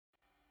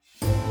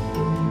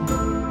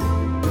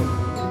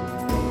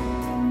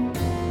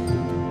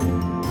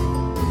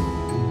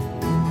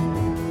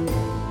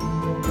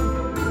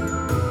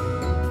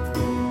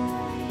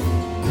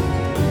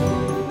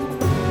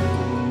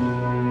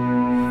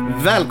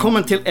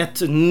Välkommen till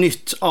ett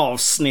nytt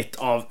avsnitt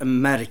av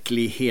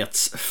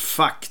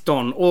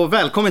Märklighetsfaktorn. Och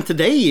välkommen till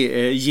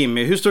dig,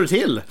 Jimmy. Hur står det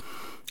till?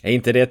 Är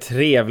inte det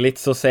trevligt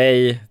så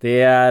säg?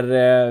 Det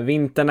är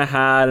vintern är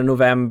här,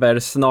 november,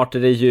 snart är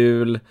det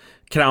jul,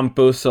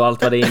 Krampus och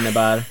allt vad det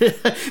innebär.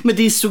 Men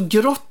det är så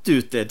grått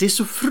ute. Det är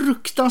så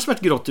fruktansvärt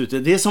grått ute.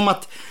 Det är som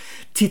att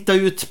titta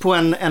ut på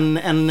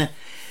en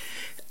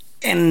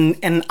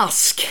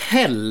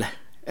askhäll.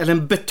 Eller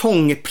en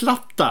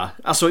betongplatta.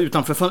 Alltså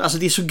utanför. Alltså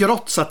det är så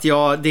grått så att det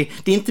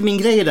är inte min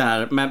grej det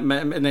här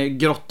med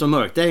grått och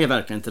mörkt. Det är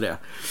verkligen inte det.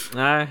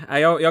 Nej,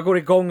 jag går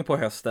igång på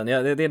hösten. Det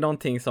är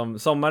någonting som,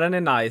 sommaren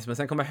är nice, men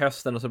sen kommer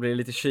hösten och så blir det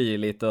lite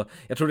kyligt. Och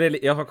jag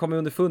tror jag har kommit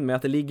underfund med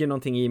att det ligger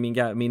någonting i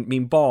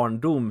min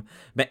barndom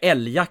med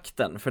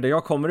älgjakten. För där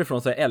jag kommer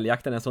ifrån så är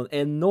älgjakten en sån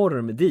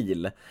enorm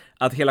deal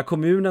att hela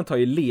kommunen tar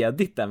ju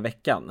ledigt den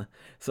veckan.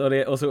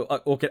 Och så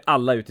åker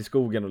alla ut i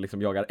skogen och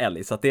liksom jagar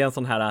älg. Så att det är en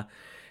sån här...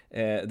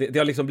 Det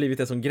har liksom blivit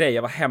en sån grej.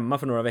 Jag var hemma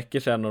för några veckor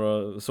sedan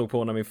och såg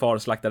på när min far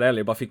slaktade älg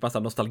och bara fick massa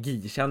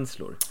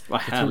nostalgikänslor.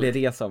 Jag tror det är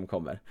det som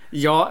kommer.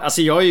 Ja,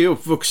 alltså jag är ju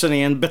uppvuxen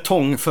i en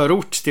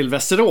betongförort till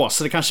Västerås,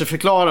 så det kanske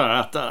förklarar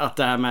att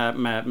det här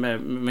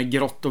med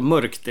grått och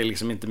mörkt är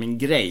liksom inte min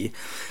grej.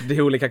 Det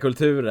är olika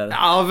kulturer.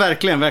 Ja,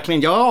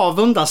 verkligen. Jag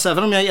avundas,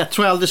 även om jag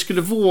tror jag aldrig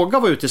skulle våga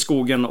vara ute i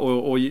skogen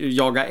och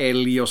jaga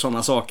älg och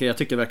sådana saker. Jag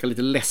tycker det verkar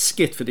lite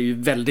läskigt, för det är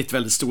ju väldigt,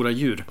 väldigt stora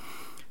djur.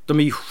 De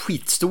är ju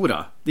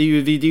skitstora. Det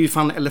är ju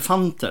fan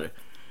elefanter.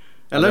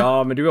 Eller?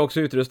 Ja, men du är också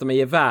utrustad med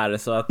gevär,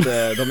 så att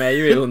de är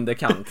ju i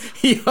underkant.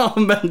 Ja,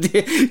 men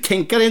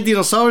tänk dig en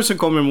dinosaur som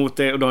kommer emot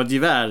dig och du har ett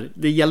gevär.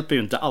 Det hjälper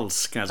ju inte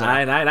alls, kan jag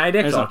säga. Nej, det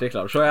är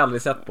klart. Så har jag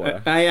aldrig sett på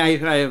det.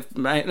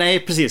 Nej,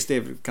 precis. Det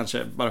är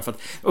kanske bara för att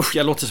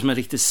jag låter som en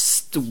riktigt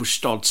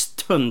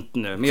storstadstönt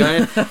nu. Men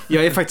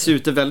jag är faktiskt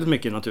ute väldigt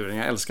mycket i naturen.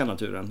 Jag älskar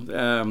naturen.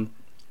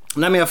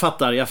 Nej, men jag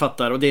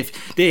fattar och det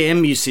är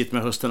mysigt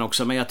med hösten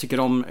också, men jag tycker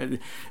om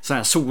så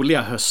här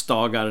soliga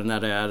höstdagar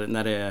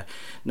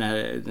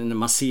när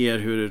man ser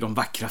hur de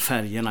vackra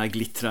färgerna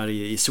glittrar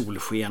i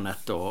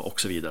solskenet och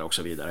så vidare och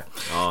så vidare.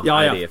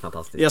 Ja, det är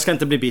fantastiskt. Jag ska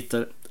inte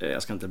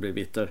bli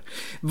bitter.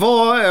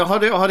 Vad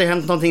har det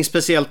hänt någonting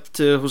speciellt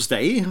hos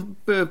dig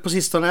på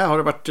sistone? Har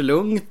det varit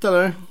lugnt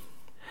eller?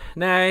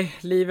 Nej,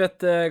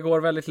 livet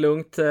går väldigt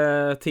lugnt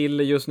till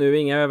just nu,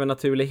 inga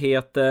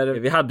övernaturligheter.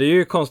 Vi hade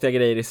ju konstiga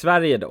grejer i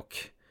Sverige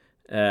dock.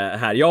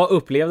 Här, jag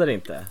upplevde det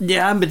inte.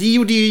 Ja, men det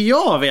gjorde ju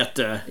jag, vet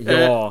du.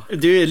 Ja.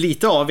 Du är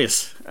lite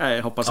avis,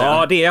 hoppas jag.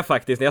 Ja, det är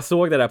faktiskt. När jag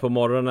såg det där på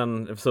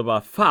morgonen så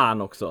bara,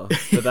 fan också.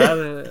 Det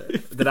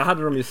där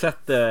hade de ju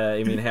sett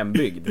i min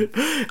hembygd.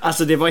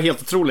 Alltså det var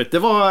helt otroligt. Det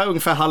var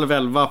ungefär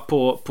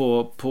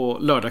 22:30 på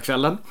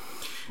lördagskvällen.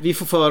 Vi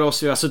får för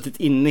oss, vi har suttit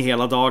inne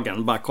hela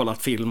dagen, bara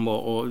kollat film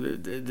och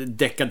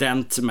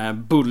dekadent med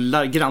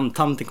bullar.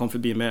 Granntanten kom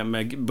förbi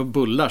med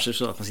bullar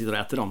så att man sitter och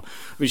äter dem.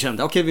 Och vi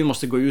kände, okej, vi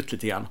måste gå ut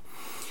lite grann.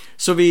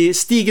 Så vi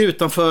stiger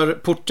utanför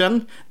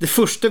porten. Det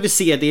första vi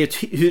ser, det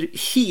är hur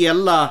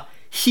hela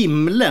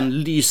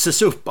himlen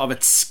lyses upp av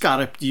ett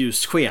skarpt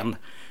ljussken.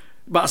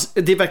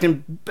 Det är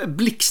verkligen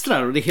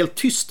blixtrar och det är helt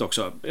tyst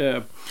också.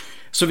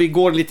 Så vi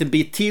går en liten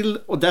bit till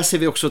och där ser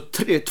vi också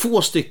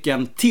 2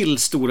 stycken till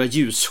stora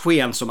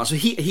ljussken som alltså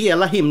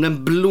hela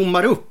himlen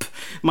blommar upp.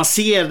 Man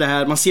ser det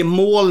här, man ser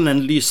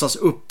molnen lysas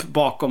upp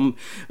bakom,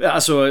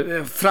 alltså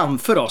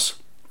framför oss.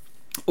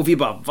 Och vi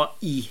bara, vad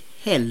i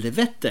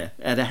helvete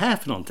är det här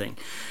för någonting?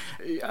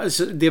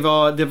 Alltså, det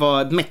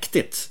var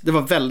mäktigt. Det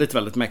var väldigt,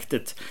 väldigt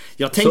mäktigt.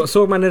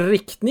 Såg man en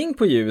riktning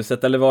på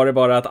ljuset eller var det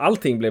bara att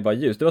allting blev bara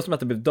ljus? Det var som att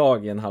det blev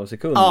dag i en halv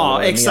sekund.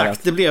 Ja,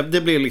 exakt. Det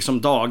blev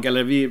liksom dag.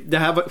 Det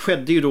här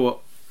skedde ju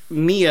då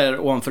mer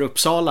ovanför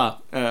Uppsala,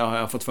 har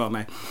jag fått för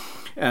mig.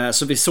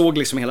 Så vi såg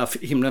liksom hela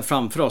himlen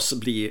framför oss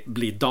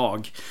bli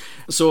dag.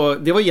 Så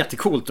det var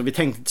jättekult och vi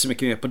tänkte inte så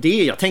mycket mer på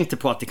det. Jag tänkte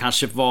på att det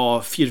kanske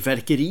var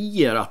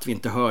fyrverkerier, att vi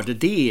inte hörde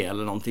det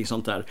eller någonting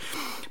sånt där.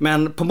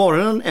 Men på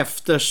morgonen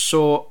efter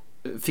så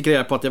fick jag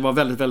reda på att det var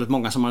väldigt, väldigt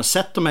många som hade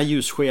sett de här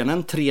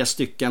ljusskenen, 3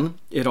 stycken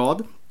i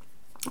rad.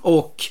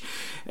 Och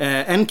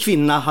en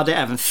kvinna hade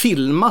även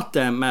filmat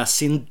det med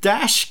sin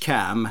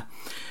dashcam.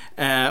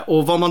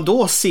 Och vad man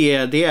då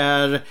ser, det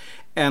är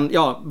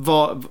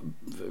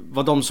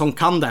vad de som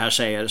kan det här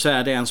säger, så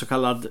är det en så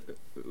kallad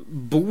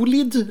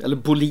bolid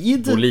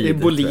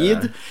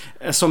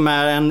som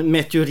är en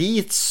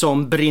meteorit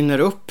som brinner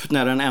upp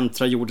när den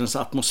äntrar jordens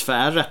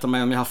atmosfär. Rätta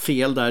mig om jag har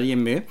fel där,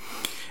 Jimmy.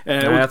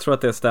 Jag tror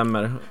att det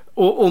stämmer.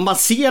 Och man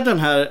ser den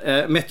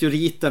här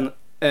meteoriten,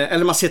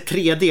 eller man ser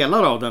 3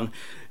 delar av den,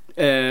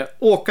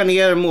 åka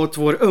ner mot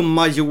vår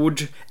ömma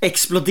jord,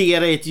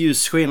 explodera i ett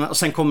ljussken och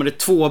sen kommer det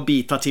 2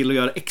 bitar till och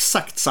gör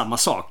exakt samma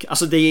sak.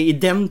 Alltså det är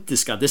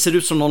identiska. Det ser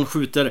ut som någon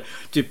skjuter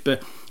typ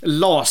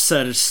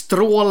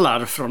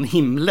laserstrålar från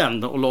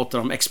himlen och låter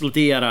dem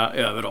explodera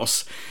över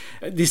oss.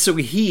 Det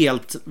såg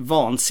helt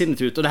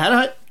vansinnigt ut. Och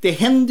det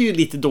händer ju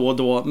lite då och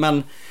då,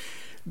 men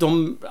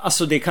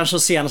alltså det är kanske de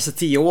senaste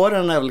 10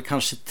 åren är väl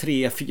kanske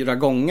 3-4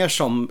 gånger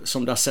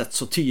som det har sett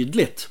så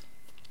tydligt.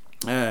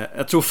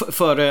 Jag tror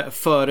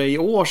före i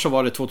år så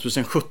var det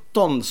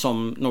 2017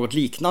 som något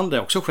liknande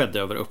också skedde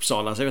över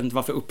Uppsala. Så jag vet inte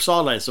varför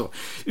Uppsala är så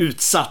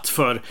utsatt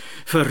för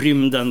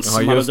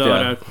rymdens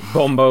marodörer.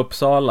 Bomba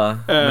Uppsala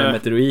med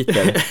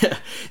meteoriter.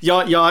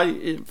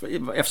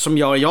 Eftersom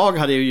jag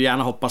hade ju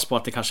gärna hoppats på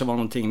att det kanske var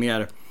någonting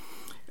mer,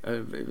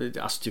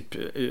 alltså typ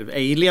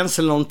aliens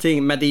eller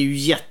någonting. Men det är ju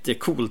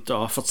jättekult att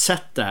ha fått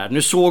sett det här.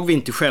 Nu såg vi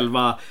inte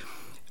själva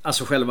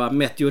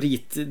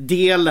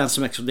meteoritdelen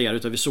som exploderar,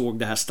 utan vi såg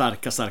det här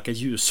starka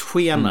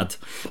ljusskenet.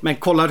 Men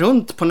kolla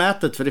runt på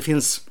nätet, för det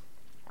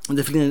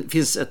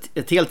finns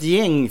ett helt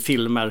gäng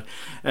filmer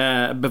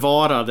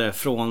bevarade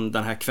från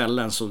den här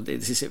kvällen, så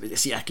det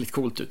ser jäkligt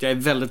coolt ut. Jag är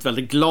väldigt,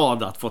 väldigt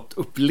glad att få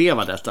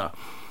uppleva detta.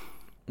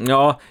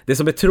 Ja, det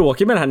som är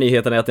tråkigt med den här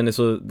nyheten är att den är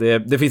så,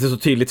 det finns ett så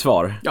tydligt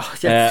svar. Ja,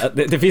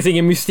 det finns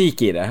ingen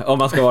mystik i det, om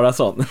man ska vara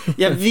sån.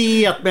 Jag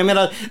vet, men jag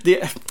menar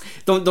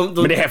men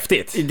det är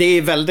häftigt. Det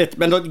är väldigt,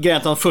 men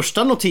de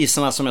första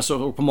notiserna som jag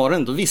såg på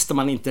morgonen, då visste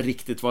man inte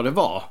riktigt vad det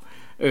var.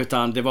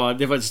 Utan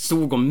det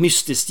stod om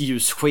mystiskt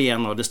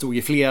ljussken, och det stod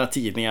i flera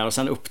tidningar, och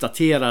sen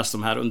uppdateras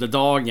de här under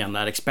dagen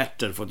när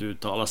experter får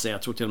uttala sig.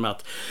 Jag tror till och med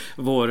att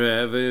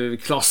vår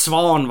Claes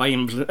Svahn var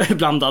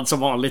inblandad som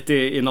vanligt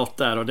i något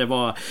där, och det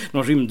var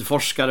någon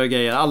rymdforskare och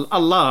grejer.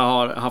 Alla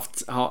har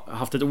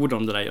haft ett ord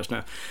om det där just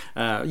nu.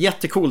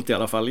 Jättekult i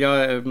alla fall.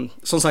 Jag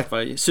som sagt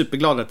var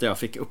superglad att jag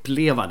fick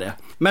uppleva det.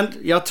 Men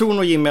jag tror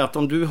nog, Jimmy, att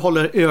om du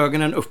håller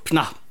ögonen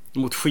öppna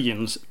mot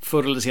skyn,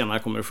 förr eller senare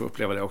kommer du få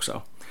uppleva det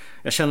också.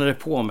 Jag känner det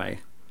på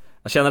mig.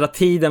 Jag känner att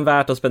tiden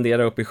värt att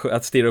spendera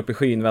att stirra upp i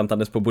skyn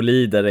väntandes på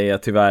bolider är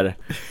tyvärr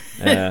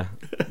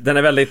det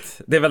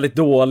är väldigt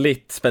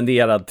dåligt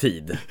spenderad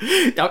tid.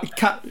 Ja,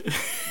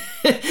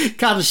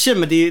 kanske,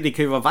 men det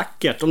kan ju vara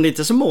vackert. Om det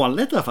inte är så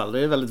molnigt i alla fall. Det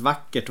är väldigt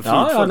vackert och fint.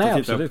 Ja, nej,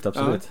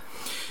 absolut.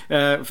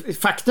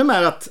 Faktum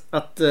är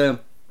att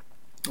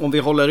om vi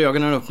håller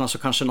ögonen öppna så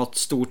kanske något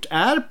stort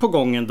är på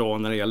gång ändå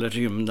när det gäller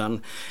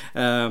rymden.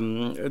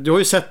 Du har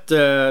ju sett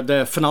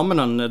The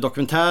Phenomenon,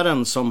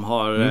 dokumentären som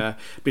har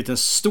blivit en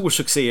stor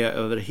succé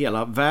över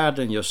hela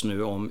världen just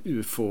nu om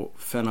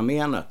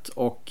UFO-fenomenet.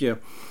 Och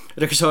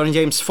regissören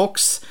James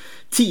Fox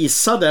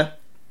teasade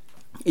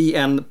i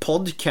en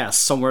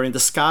podcast, Somewhere in the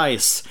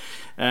Skies,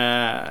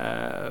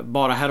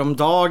 bara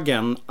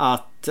häromdagen,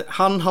 att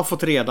han har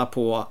fått reda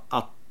på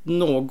att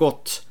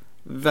något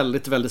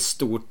väldigt, väldigt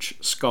stort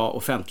ska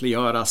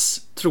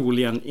offentliggöras,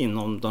 troligen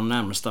inom de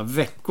närmaste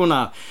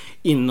veckorna,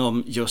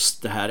 inom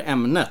just det här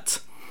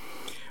ämnet.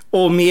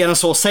 Och mer än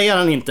så säger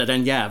han inte,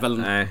 den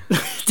jäveln. Nej.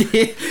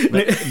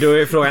 Men då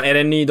är frågan, är det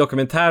en ny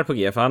dokumentär på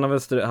G? För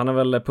han har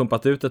väl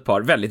pumpat ut ett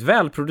par väldigt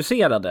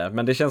välproducerade,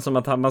 men det känns som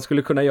att man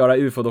skulle kunna göra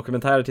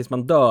UFO-dokumentärer tills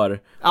man dör.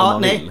 Ja,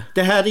 nej, vill.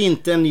 Det här är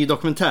inte en ny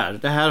dokumentär.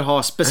 Det här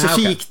har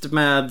specifikt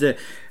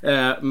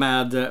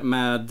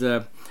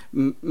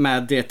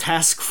med det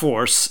task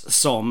force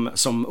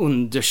som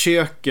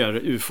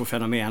undersöker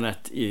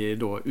UFO-fenomenet i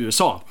då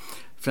USA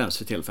främst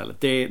för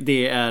tillfället.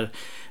 Det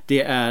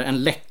är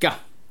en läcka.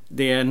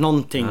 Det är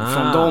någonting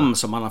från dem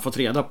som man har fått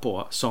reda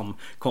på som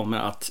kommer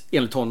att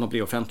enligt honom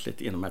bli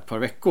offentligt inom ett par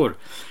veckor.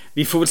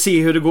 Vi får väl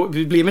se hur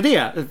det blir med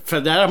det.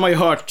 För det här har man ju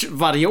hört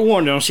varje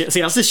år nu de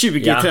senaste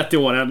 20-30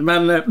 åren.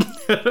 Men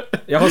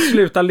jag har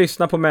slutat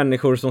lyssna på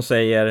människor som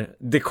säger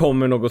det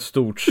kommer något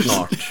stort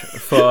snart.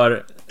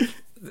 För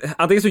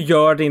antingen så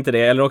gör det inte det,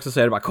 eller också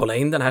säger det bara kolla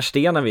in den här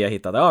stenen vi har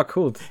hittat. Ja,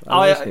 coolt.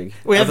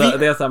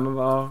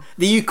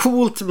 Det är ju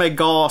coolt med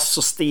gas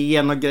och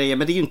sten och grejer,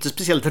 men det är ju inte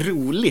speciellt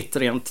roligt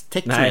rent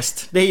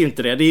tekniskt. Nej. Det är ju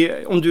inte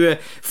det. Om du är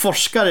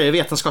forskare,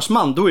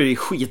 vetenskapsman, då är det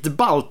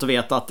skitballt att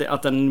veta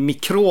att en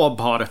mikrob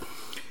har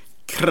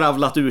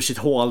kravlat ur sitt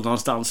hål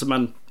någonstans.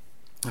 Men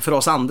för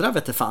oss andra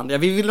vet jag fan.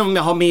 Vi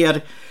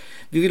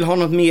vill ha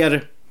något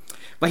mer,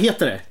 vad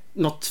heter det?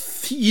 Något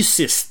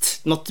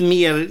fysiskt, något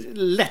mer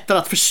lättare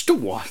att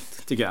förstå,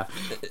 tycker jag.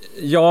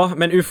 Ja,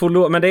 men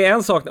men det är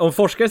en sak, om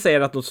forskare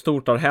säger att något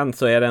stort har hänt,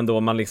 så är det ändå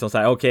man liksom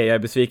säger okej, jag är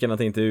besviken att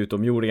det inte är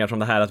utomjordingar som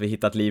det här, att vi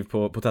hittat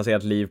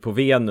potentiellt liv på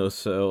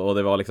Venus, och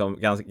det var liksom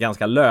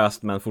ganska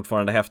löst men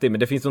fortfarande häftigt. Men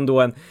det finns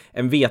ändå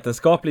en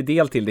vetenskaplig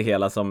del till det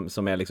hela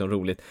som är liksom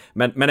roligt.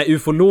 Men när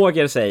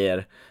ufologer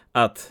säger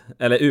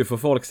eller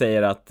UFO-folk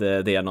säger att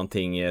det är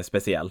någonting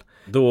speciellt,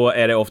 då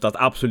är det oftast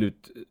absolut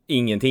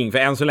ingenting, för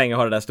än så länge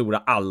har det där stora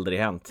aldrig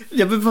hänt.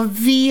 Ja, men vad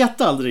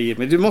vet aldrig,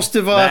 Jimmy? Du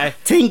måste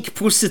tänk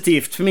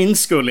positivt för min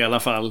skull i alla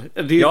fall.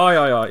 Ja.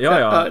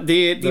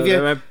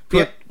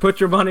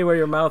 Put your money where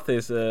your mouth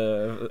is,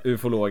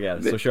 ufologer,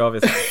 så kör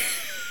vi så.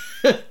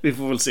 Vi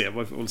får väl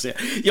se.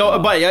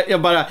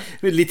 Jag bara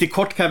lite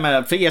kort kan jag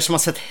med, för er som har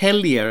sett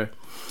Hellier.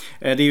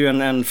 Det är ju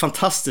en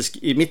fantastisk,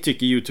 i mitt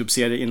tycke,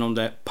 YouTube-serie inom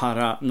det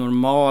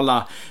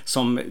paranormala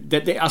som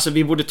alltså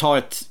vi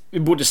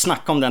borde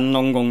snacka om den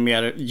någon gång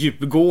mer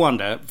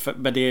djupgående, för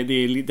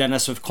den är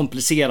så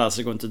komplicerad så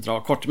det går inte att dra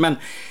kort, men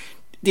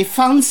det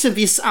fanns en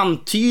viss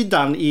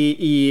antydan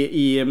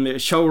i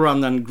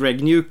showrunnern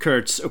Greg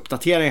Newkirts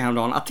uppdatering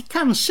häromdagen att det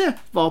kanske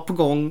var på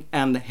gång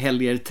en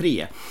Hellier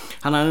 3.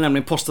 Han hade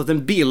nämligen postat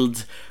en bild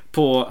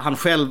på han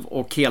själv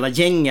och hela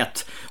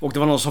gänget, och det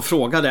var någon som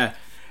frågade: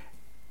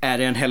 är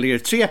det en Hellier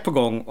 3 på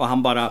gång? Och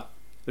han bara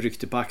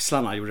ryckte på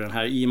axlarna, gjorde den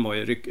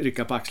här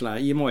rycka på axlarna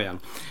emojen.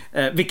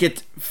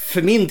 Vilket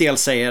för min del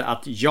säger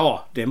att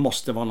ja, det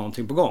måste vara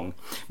någonting på gång.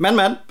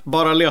 Men,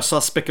 bara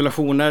lösa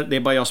spekulationer. Det är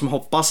bara jag som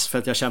hoppas, för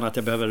att jag känner att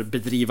jag behöver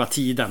bedriva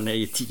tiden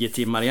i 10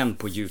 timmar igen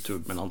på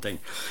YouTube med någonting.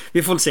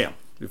 Vi får se.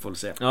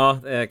 Ja,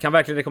 kan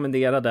verkligen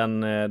rekommendera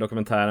den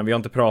dokumentären. Vi har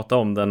inte pratat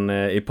om den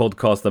i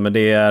podcasten, men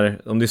det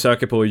är, om du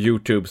söker på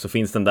YouTube så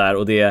finns den där,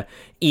 och det är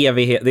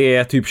det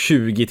är typ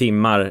 20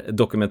 timmar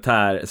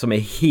dokumentär som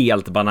är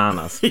helt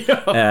bananas.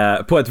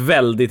 Ja. På ett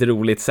väldigt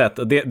roligt sätt.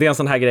 Och det är en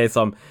sån här grej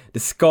som det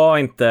ska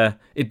inte,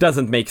 it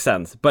doesn't make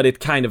sense, but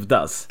it kind of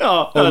does.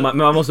 Ja, men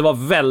man måste vara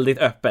väldigt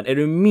öppen. Är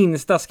du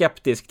minsta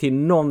skeptisk till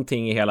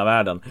någonting i hela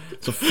världen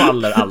så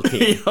faller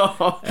allting.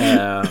 Ja.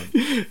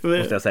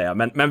 Måste jag säga.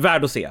 Men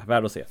värd att se.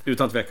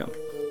 Utan tvekan.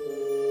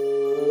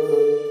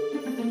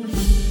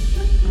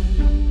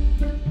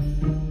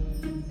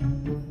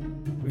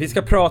 Vi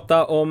ska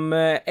prata om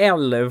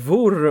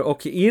älvor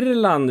och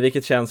Irland,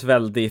 vilket känns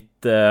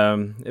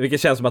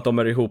som att de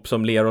är ihop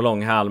som ler och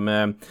långhalm.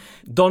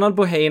 Donald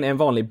Bohane är en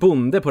vanlig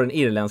bonde på den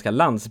irländska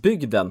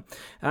landsbygden.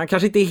 Han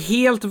kanske inte är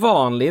helt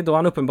vanlig, då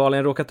han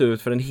uppenbarligen råkat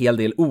ut för en hel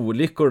del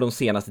olyckor de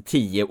senaste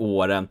 10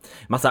 åren.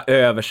 Massa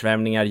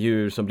översvämningar,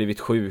 djur som blivit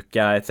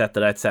sjuka, etc.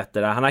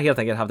 Han har helt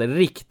enkelt haft ett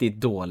riktigt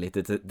dåligt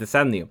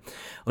decennium.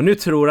 Och nu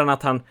tror han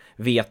att han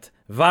vet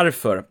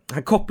varför.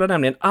 Han kopplar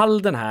nämligen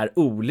all den här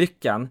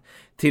olyckan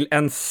till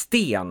en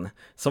sten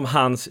som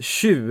hans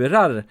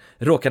tjurar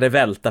råkade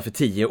välta för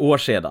 10 år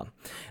sedan.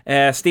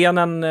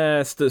 Stenen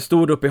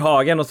stod upp i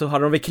hagen, och så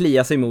hade de väl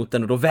kliat sig mot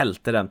den, och då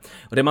välte den.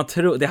 Och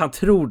det han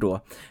tror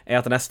då är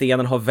att den här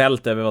stenen har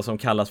vält över vad som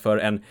kallas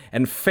för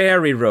en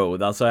fairy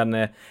road, alltså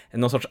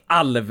någon sorts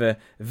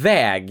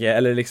alvväg,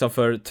 eller liksom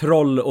för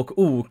troll och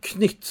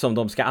oknytt som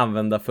de ska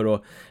använda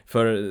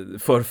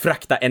för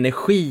frakta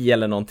energi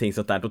eller någonting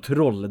sånt där, och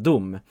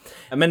trolldom.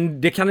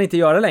 Men det kan han inte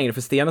göra längre,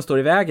 för stenen står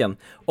i vägen,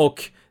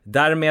 och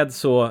därmed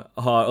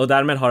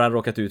har han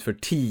råkat ut för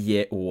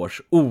 10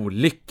 års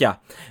olycka.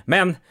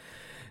 Men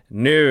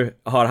nu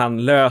har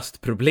han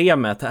löst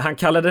problemet. Han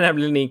kallade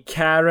nämligen in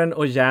Karen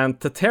och Jan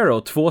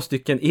Tatero, 2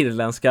 stycken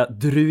irländska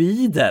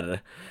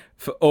druider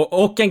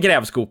och en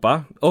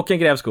grävskopa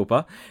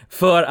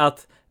för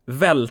att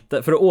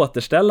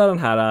återställa den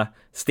här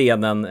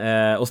stenen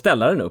och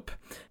ställa den upp.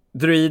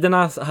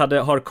 Druiderna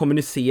har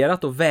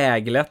kommunicerat och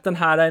väglett den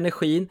här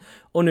energin,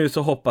 och nu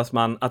så hoppas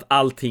man att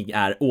allting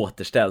är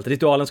återställt.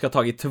 Ritualen ska ha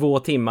tagit 2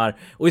 timmar,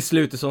 och i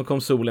slutet så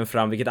kom solen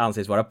fram, vilket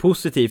anses vara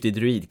positivt i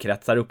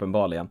druidkretsar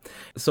uppenbarligen.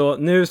 Så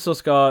nu så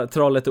ska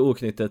trollet och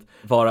oknyttet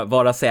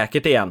vara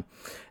säkert igen.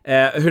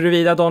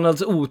 Huruvida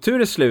Donalds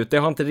otur är slut, det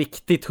har inte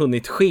riktigt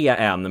hunnit ske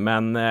än,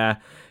 men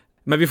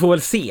vi får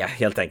väl se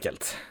helt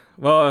enkelt.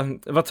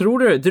 Vad tror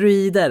du,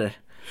 druider?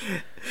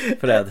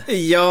 Fred?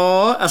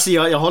 Ja, alltså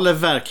jag håller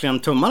verkligen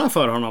tummarna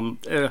för honom.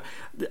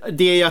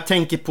 Det jag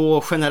tänker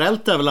på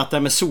generellt är väl att det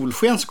här med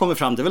solsken som kommer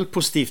fram, det är väl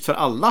positivt för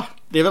alla.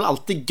 Det är väl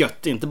alltid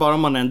gött, inte bara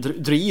om man är en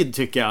druid,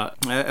 tycker jag,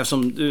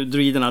 eftersom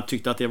druiderna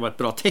tyckte att det var ett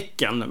bra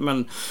tecken,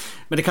 men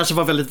det kanske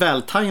var väldigt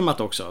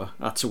vältajmat också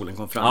att solen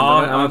kom fram.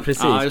 Ja,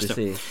 precis.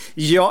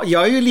 Jag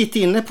är ju lite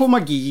inne på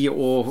magi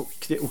och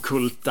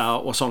ockulta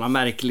och sådana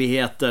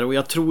märkligheter, och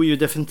jag tror ju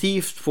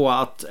definitivt på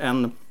att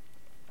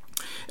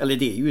eller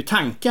det är ju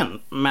tanken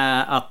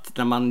med att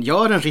när man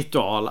gör en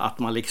ritual, att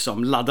man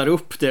liksom laddar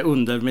upp det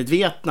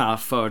undermedvetna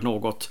för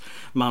något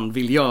man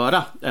vill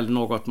göra eller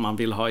något man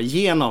vill ha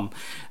igenom.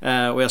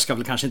 Och jag ska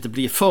väl kanske inte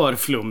bli för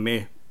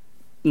flummig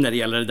när det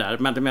gäller det där,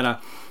 men jag menar,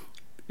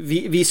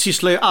 vi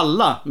sysslar ju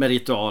alla med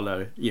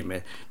ritualer, Jimmy.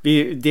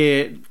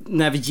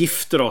 När vi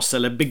gifter oss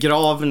eller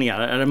begravningar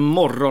eller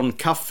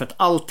morgonkaffet,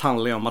 allt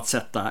handlar ju om att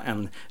sätta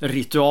en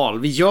ritual.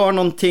 Vi gör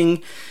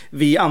någonting,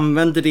 vi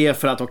använder det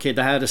för att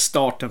det här är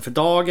starten för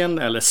dagen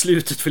eller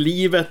slutet för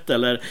livet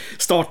eller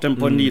starten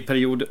på en ny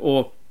period,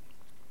 och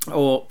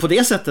på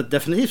det sättet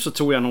definitivt så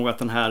tror jag nog att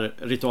den här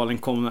ritualen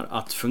kommer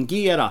att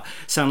fungera.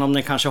 Sen om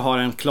den kanske har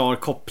en klar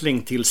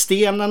koppling till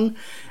stenen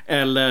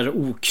eller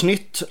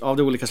oknytt av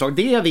det olika slag,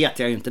 det vet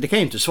jag inte. Det kan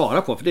jag inte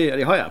svara på, för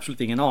det har jag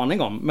absolut ingen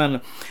aning om.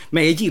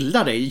 Men jag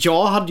gillar det.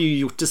 Jag hade ju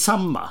gjort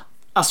detsamma.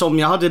 Alltså om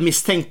jag hade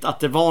misstänkt att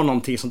det var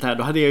någonting sånt här,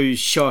 då hade jag ju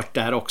kört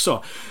det här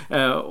också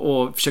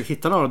och försökt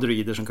hitta några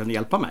druider som kunde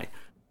hjälpa mig.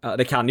 Ja,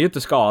 det kan ju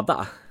inte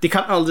skada. Det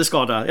kan aldrig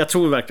skada, jag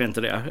tror verkligen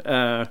inte det.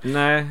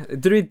 Nej,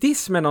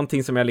 druidism är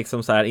någonting som jag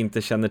liksom så här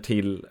inte känner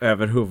till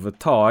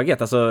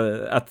överhuvudtaget. Alltså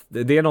att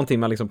det är någonting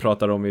man liksom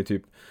pratar om i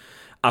typ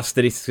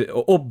Asterix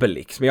och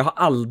Obelix, men jag har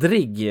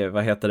aldrig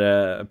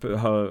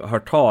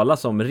hört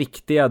talas om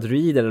riktiga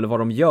druider eller vad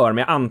de gör,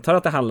 men jag antar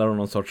att det handlar om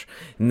någon sorts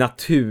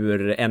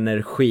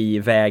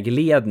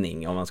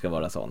naturenergivägledning, om man ska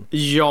vara sån.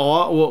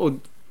 Ja, och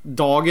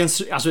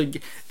dagens, alltså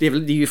det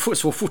är ju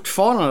så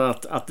fortfarande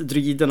att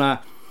druiderna,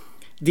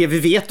 det vi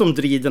vet om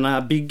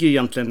druiderna bygger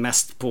egentligen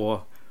mest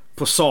på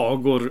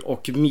sagor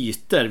och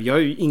myter. Vi har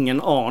ju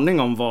ingen aning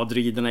om vad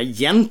druiderna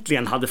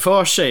egentligen hade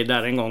för sig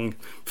där en gång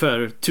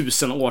för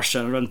 1000 år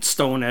sedan runt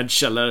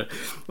Stonehenge eller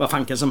vad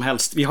fanken som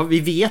helst. Vi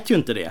vet ju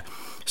inte det.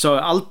 Så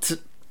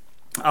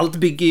Allt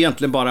bygger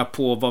egentligen bara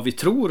på vad vi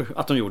tror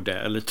att de gjorde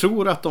eller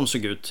tror att de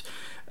såg ut.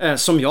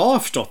 Som jag har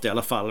förstått i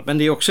alla fall. Men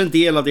det är också en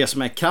del av det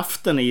som är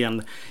kraften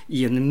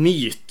i en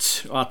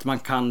myt. Och att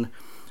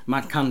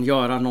man kan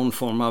göra någon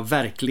form av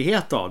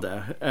verklighet av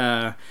det.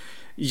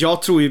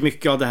 Jag tror ju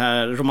mycket av det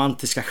här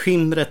romantiska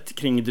skimret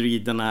kring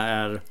druiderna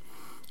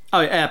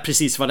är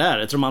precis vad det är.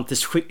 Ett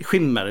romantiskt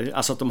skimmer.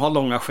 Alltså att de har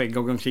långa skägg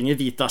och går omkring i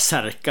vita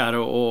särkar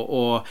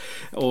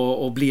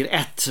och blir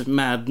ett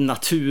med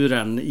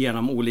naturen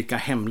genom olika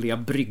hemliga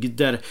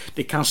brygder.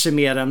 Det är kanske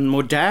mer en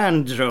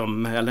modern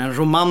dröm eller en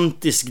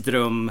romantisk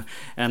dröm.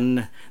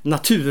 En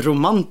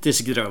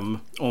naturromantisk dröm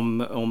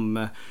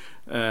om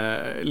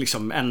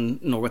liksom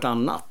något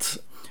annat.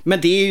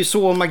 Men det är ju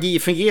så magi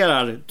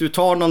fungerar. Du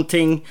tar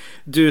någonting,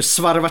 du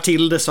svarvar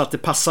till det så att det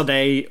passar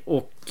dig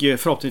och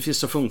förhoppningsvis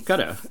så funkar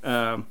det.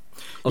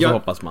 Och så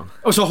hoppas man.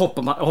 Och så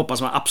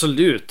hoppas man,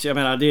 absolut. Jag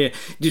menar,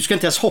 du ska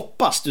inte ens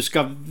hoppas, du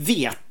ska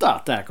veta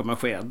att det här kommer att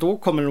ske. Då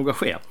kommer det nog att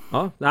ske.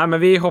 Ja, nej, men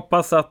vi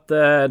hoppas att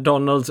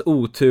Donalds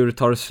otur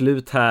tar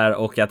slut här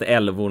och att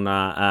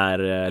älvorna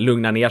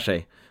lugnar ner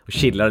sig och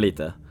chillar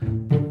lite.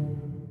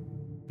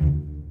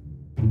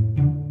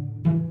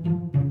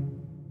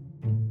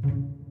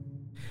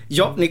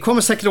 Ja, ni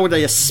kommer säkert ihåg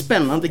det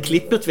spännande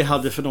klippet vi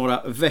hade för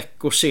några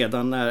veckor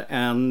sedan när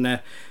en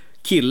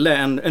kille,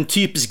 en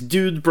typisk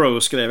dude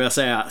bro skulle jag vilja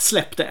säga,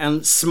 släppte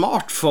en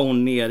smartphone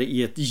ner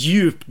i ett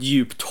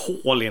djupt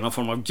hål i någon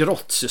form av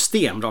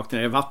grottsystem rakt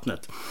ner i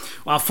vattnet.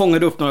 Och han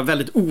fångade upp några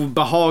väldigt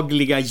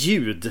obehagliga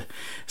ljud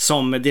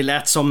som det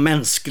lät som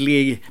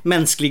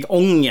mänsklig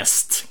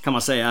ångest kan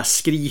man säga,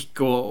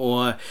 skrik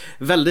och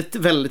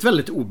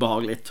väldigt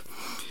obehagligt.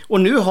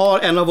 Och nu har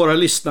en av våra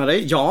lyssnare,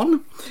 Jan,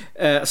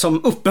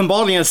 som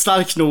uppenbarligen är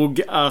stark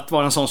nog att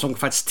vara en sån som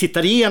faktiskt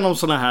tittar igenom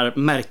såna här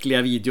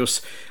märkliga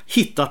videos,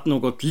 hittat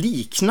något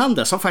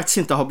liknande som faktiskt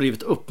inte har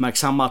blivit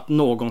uppmärksammat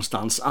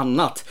någonstans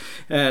annat.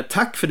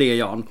 Tack för det,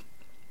 Jan.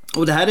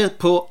 Och det här är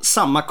på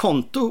samma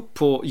konto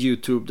på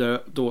YouTube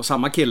där då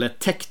samma kille,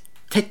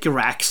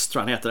 TechRax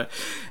tror jag han heter,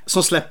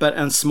 som släpper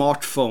en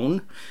smartphone,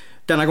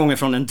 denna gången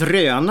från en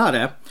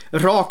drönare,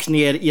 rakt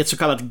ner i ett så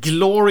kallat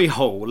glory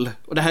hole.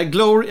 Och det här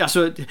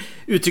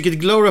uttrycket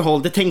glory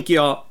hole, det tänker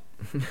jag,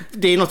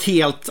 det är något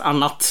helt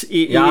annat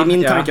i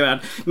min tankevärld.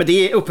 Men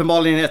det är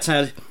uppenbarligen ett så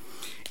här,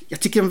 jag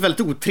tycker det är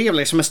väldigt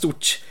otrevligt, som ett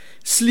stort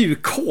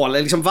slukhål.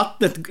 Liksom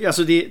vattnet,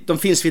 alltså de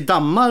finns vid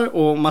dammar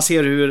och man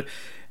ser hur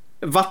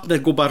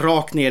vattnet går bara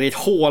rakt ner i ett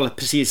hål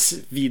precis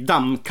vid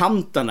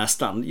dammkanten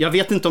nästan. Jag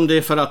vet inte om det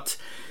är för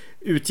att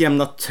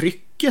utjämna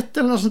trycket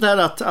eller något sånt där,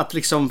 att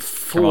liksom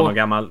få...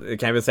 Det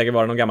kan ju säkert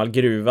vara någon gammal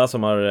gruva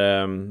som har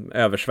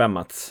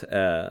översvämmats.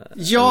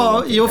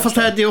 Fast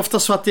det är ofta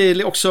så att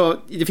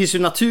det finns ju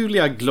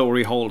naturliga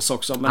glory holes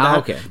också.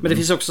 Men, men det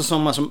finns också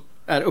sådana som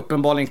är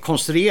uppenbarligen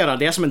konstruerade.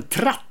 Det är som en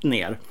tratt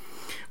ner.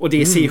 Och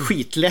det ser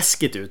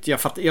skitläskigt ut.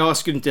 Jag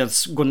skulle inte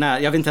ens gå nära.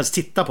 Jag vill inte ens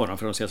titta på dem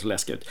för de ser så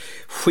läskiga ut.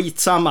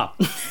 Skitsamma.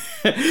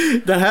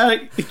 Den här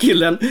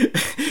killen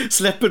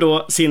släpper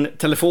då sin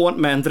telefon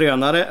med en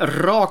drönare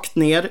rakt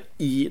ner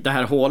i det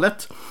här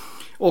hålet.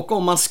 Och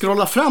om man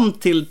scrollar fram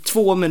till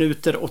 2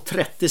 minuter och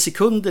 30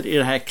 sekunder i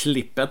det här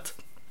klippet,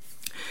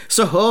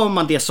 så hör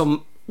man det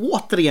som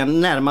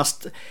återigen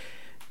närmast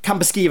kan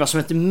beskrivas som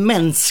ett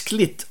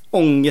mänskligt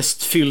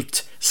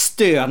ångestfyllt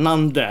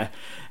stönande.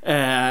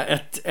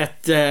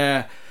 Ett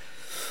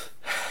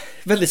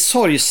väldigt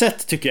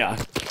sorgset tycker jag.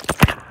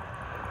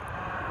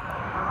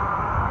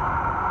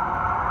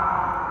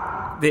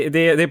 Det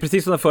är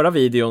precis som den förra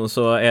videon,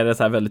 så är det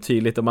så här väldigt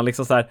tydligt och man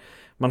liksom så här,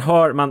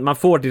 man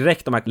får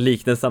direkt de här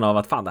liknelserna av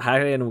att fan, det här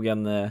är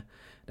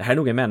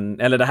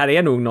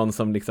nog någon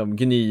som liksom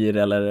gnyr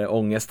eller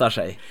ångestar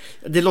sig.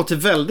 Det låter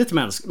väldigt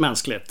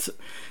mänskligt,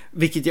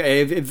 vilket jag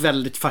är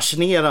väldigt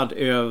fascinerad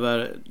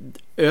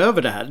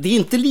över det här. Det är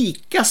inte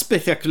lika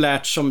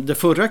spektakulärt som det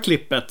förra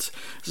klippet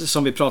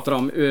som vi pratade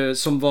om,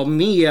 som var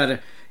mer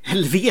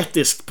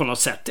helvetiskt på något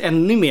sätt,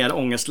 ännu mer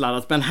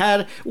ångestladdat. Men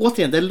här,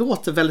 återigen, det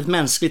låter väldigt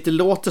mänskligt. Det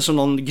låter som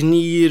någon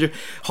gnyr,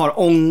 har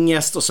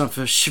ångest och sen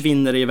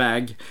försvinner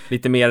iväg.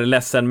 Lite mer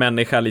ledsen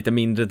människa, lite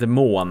mindre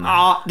demon.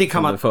 Ja, det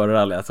kan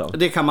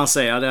det kan man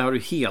säga, det har du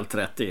helt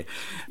rätt i.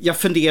 Jag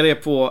funderar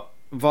på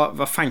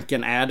vad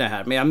fanken är det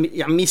här, men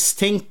jag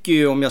misstänker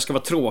ju, om jag ska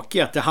vara tråkig,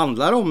 att det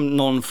handlar om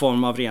någon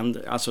form av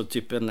alltså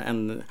typ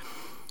en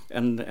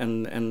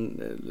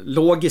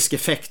logisk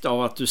effekt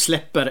av att du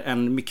släpper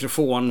en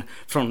mikrofon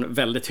från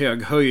väldigt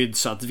hög höjd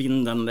så att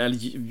vinden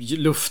eller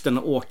luften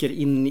åker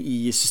in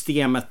i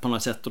systemet på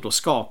något sätt och då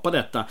skapar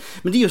detta.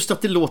 Men det är just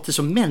att det låter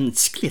så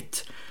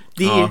mänskligt.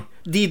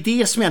 Det är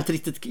det som jag inte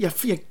riktigt, jag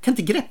kan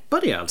inte greppa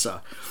det alltså.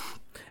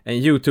 En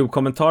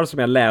YouTube-kommentar som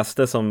jag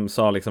läste som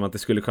sa liksom att det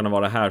skulle kunna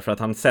vara här, för att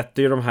han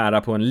sätter ju de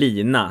här på en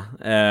lina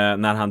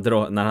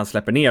när han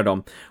släpper ner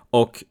dem,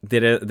 och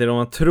det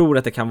de tror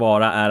att det kan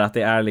vara är att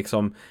det är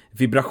liksom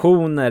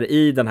vibrationer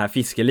i den här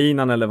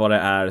fiskelinan eller vad det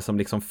är som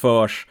liksom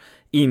förs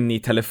in i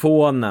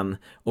telefonen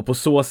och på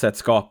så sätt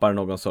skapar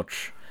någon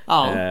sorts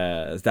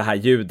det här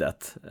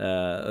ljudet.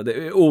 Det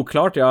är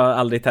oklart, jag har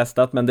aldrig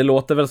testat, men det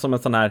låter väl som en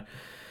sån här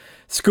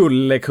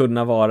skulle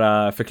kunna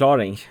vara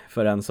förklaring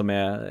för en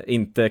som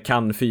inte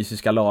kan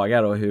fysiska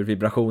lagar och hur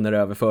vibrationer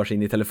överförs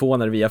in i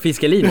telefoner via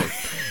fiskelinor.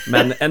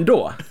 Men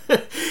ändå.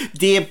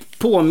 Det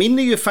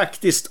påminner ju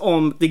faktiskt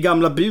om det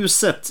gamla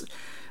buset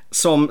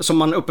som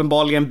man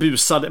uppenbarligen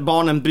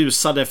barnen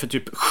busade för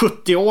typ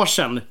 70 år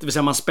sedan. Det vill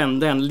säga man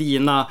spände en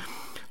lina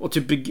och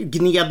typ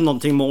gned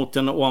någonting mot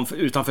den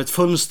utanför ett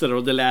fönster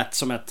och det lät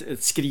som ett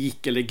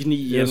skrik eller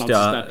gny. Just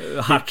eller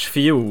något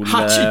hartsfiol.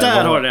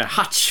 Där har det,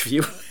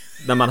 hartsfiol.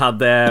 När man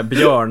hade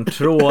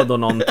björntråd och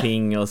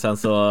någonting och sen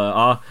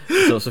så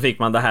fick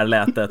man det här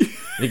lätet.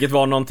 Vilket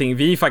var någonting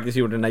vi faktiskt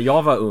gjorde när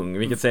jag var ung.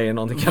 Vilket säger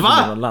någonting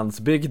kanske om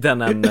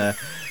landsbygden än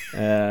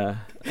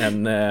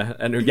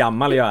hur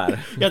gammal jag är.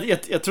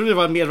 Jag tror det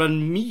var mer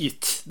en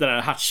myt, det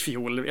där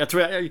hartsfiol. Jag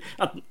tror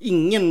att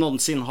ingen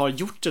någonsin har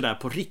gjort det där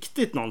på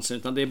riktigt någonsin,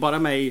 utan det är bara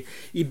med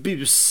i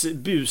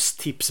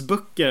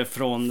bustipsböcker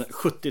från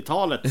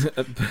 70-talet.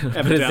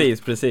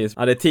 Precis.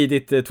 Ja, det är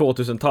tidigt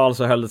 2000-tal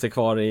så höll det sig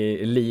kvar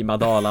i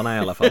Lima-Dalarna i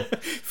alla fall.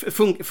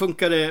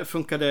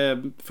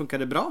 Funkar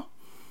det bra?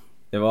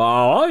 Det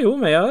var,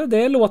 men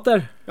det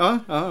låter. Ja.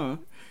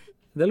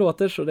 Det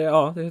låter så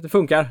det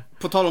funkar.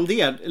 På tal om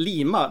det,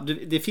 Lima,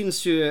 det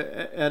finns ju,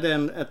 är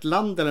det ett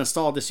land eller en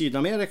stad i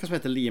Sydamerika som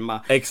heter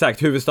Lima?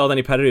 Exakt, huvudstaden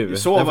i Peru.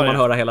 Så den får man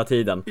höra hela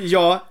tiden.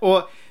 Ja,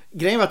 och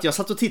grejen var att jag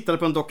satt och tittade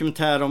på en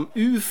dokumentär om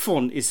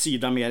UFOn i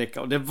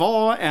Sydamerika och det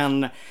var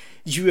en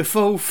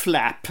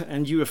UFO-flap,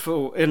 en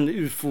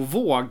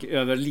UFO-våg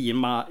över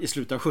Lima i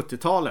slutet av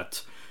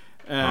 70-talet.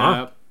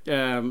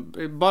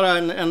 Bara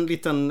en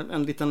liten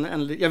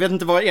jag vet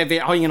inte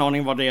jag har ingen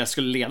aning var det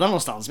skulle leda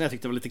någonstans, men jag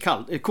tyckte det var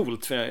lite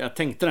coolt för jag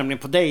tänkte nämligen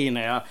på dig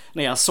när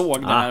jag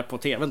såg det här på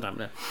tvn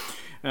nämligen.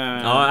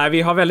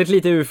 Vi har väldigt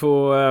lite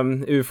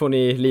ufon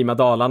i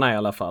Lima-Dalarna i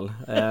alla fall.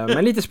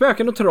 Men lite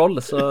spöken och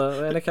troll, så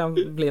det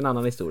kan bli en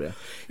annan historia.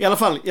 I alla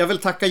fall, jag vill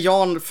tacka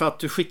Jan för att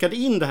du skickade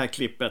in det här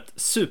klippet.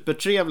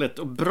 Supertrevligt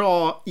och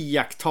bra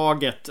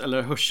iakttaget,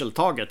 eller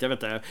hörseltaget, jag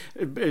vet inte.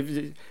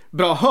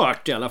 Bra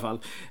hört i alla fall.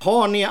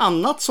 Har ni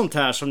annat sånt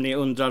här som ni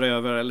undrar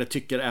över eller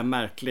tycker är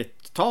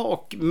märkligt, ta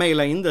och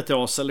mejla in det till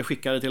oss eller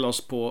skicka det till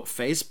oss på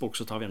Facebook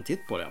så tar vi en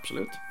titt på det,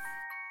 absolut.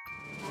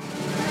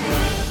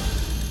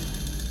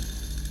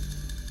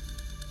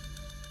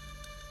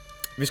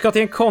 Vi ska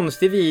till en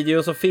konstig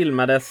video som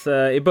filmades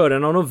i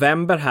början av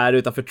november här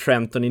utanför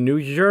Trenton i New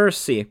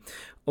Jersey.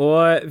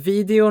 Och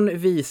videon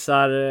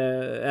visar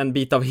en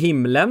bit av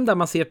himlen där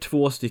man ser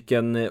 2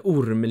 stycken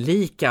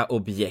ormlika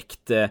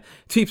objekt.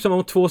 Typ som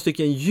om 2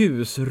 stycken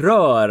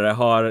ljusrör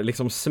har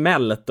liksom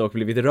smält och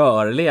blivit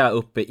rörliga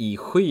uppe i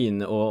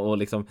skyn och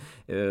liksom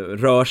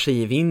rör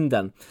sig i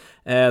vinden.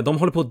 De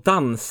håller på och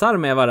dansar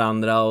med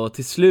varandra och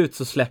till slut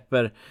så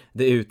släpper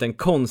det ut en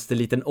konstig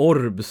liten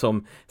orb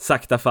som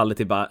sakta faller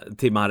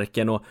till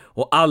marken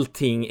och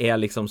allting är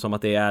liksom som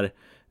att det är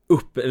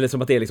eller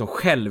som att det är liksom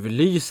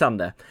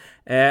självlysande.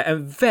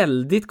 En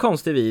väldigt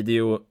konstig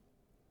video.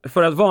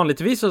 För att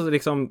vanligtvis så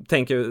liksom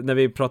tänker när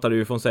vi pratar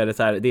UFO så är det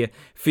så här, det är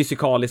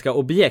fysikaliska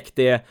objekt,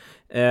 det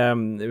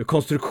är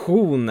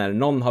konstruktioner,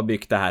 någon har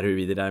byggt det här,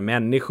 huruvida det är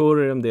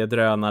människor, om det är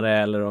drönare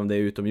eller om det är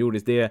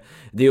utomjordiskt,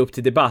 det är upp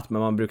till debatt,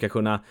 men man brukar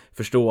kunna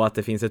förstå att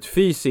det finns ett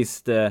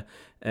fysiskt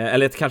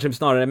eller ett kanske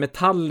snarare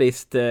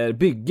metalliskt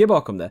bygge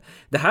bakom det.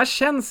 Det här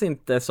känns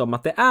inte som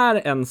att det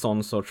är en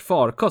sån sorts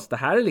farkost, det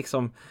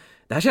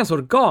här känns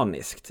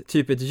organiskt,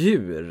 typ ett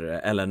djur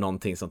eller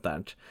någonting sånt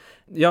där.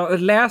 Jag har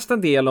läst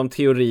en del om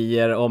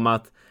teorier om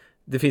att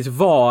det finns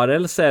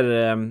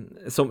varelser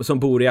som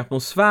bor i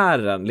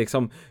atmosfären,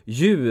 liksom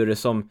djur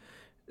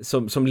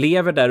som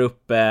lever där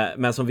uppe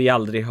men som vi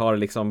aldrig har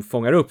liksom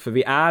fångar upp, för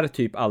vi är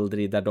typ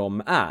aldrig där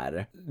de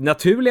är.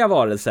 Naturliga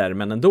varelser,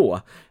 men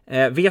ändå.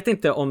 Vet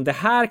inte om det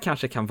här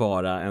kanske kan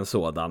vara en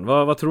sådan.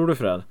 Vad tror du,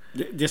 Fred?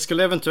 Det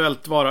skulle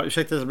eventuellt vara,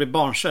 ursäkta att det blir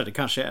barnslig, det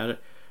kanske är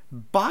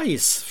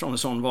bajs från en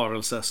sån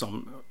varelse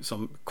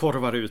som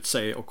korvar ut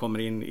sig och kommer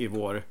in i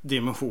vår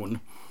dimension.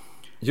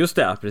 Just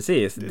det,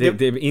 precis.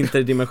 Det är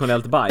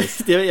interdimensionellt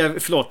bajs.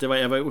 Förlåt,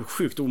 jag var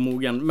sjukt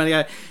omogen.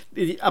 Men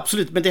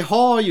absolut, men det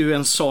har ju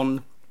en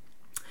sån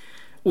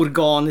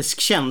organisk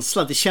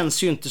känsla. Det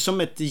känns ju inte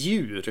som ett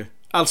djur.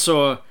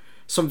 Alltså,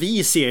 som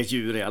vi ser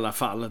djur i alla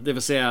fall. Det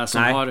vill säga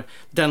som har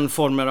den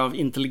formen av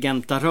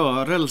intelligenta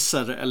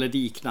rörelser eller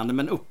liknande.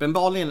 Men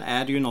uppenbarligen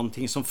är det ju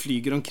någonting som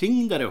flyger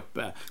omkring där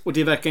uppe. Och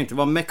det verkar inte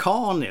vara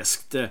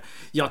mekaniskt.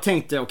 Jag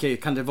tänkte, okej,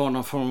 kan det vara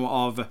någon form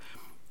av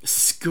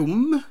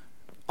skum?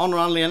 Av någon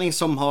anledning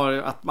som har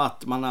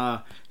att man har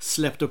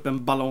släppt upp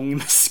en ballong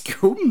med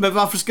skum. Men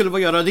varför skulle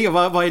man göra det?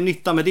 Vad är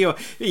nytta med det?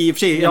 I och för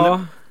sig,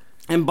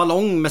 en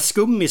ballong med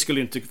skum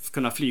skulle inte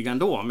kunna flyga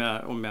ändå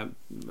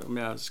om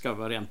jag ska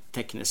vara rent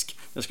teknisk.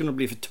 Jag skulle nog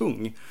bli för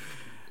tung.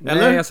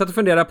 Eller? Nej, jag satt och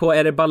funderade på,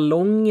 är det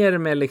ballonger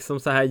med liksom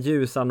så här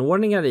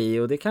ljusanordningar i?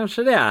 Och det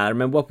kanske det är,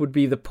 men what would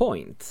be the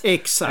point?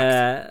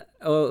 Exakt.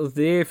 Och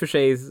det är för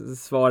sig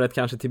svaret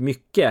kanske till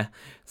mycket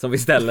som vi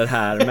ställer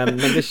här. men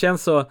det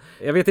känns så,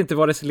 jag vet inte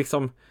vad det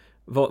liksom,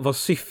 vad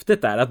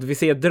syftet är. Att vi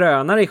ser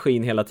drönare i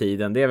skyn hela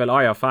tiden, det är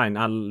väl,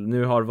 fine,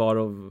 nu har var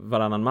och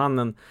varannan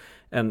man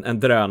en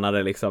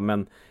drönare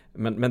liksom,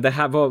 Men det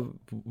här var,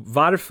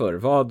 varför?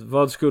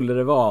 Vad skulle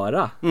det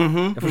vara?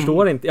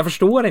 Jag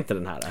förstår inte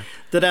den här.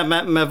 Det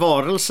där med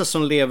varelser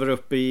som lever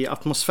uppe i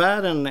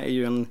atmosfären är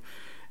ju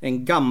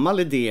en gammal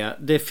idé.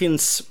 Det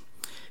finns...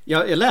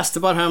 Jag läste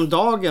bara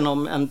häromdagen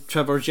om en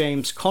Trevor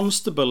James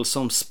Constable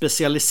som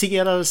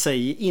specialiserade sig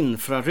i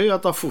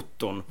infraröda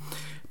foton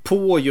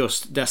på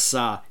just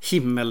dessa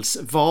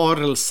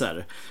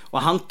himmelsvarelser.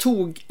 Och han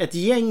tog ett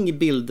gäng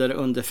bilder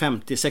under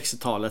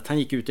 50-60-talet. Han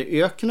gick ut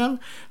i öknen,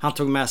 han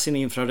tog med sin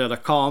infraröda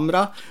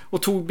kamera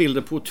och tog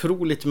bilder på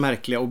otroligt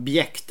märkliga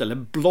objekt eller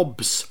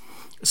blobs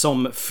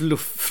som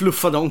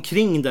fluffade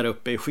omkring där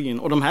uppe i skyn.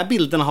 Och de här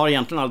bilderna har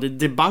egentligen aldrig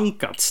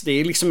debunkats. Det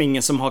är liksom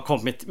ingen som har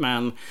kommit med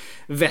en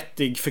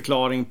vettig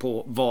förklaring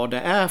på vad det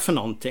är för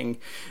någonting.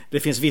 Det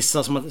finns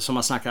vissa som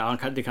har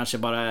snackat att det kanske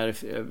bara är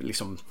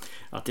liksom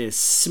att det är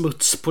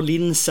smuts på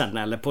linsen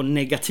eller på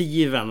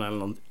negativen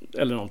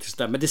eller någonting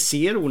sådär. Men det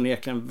ser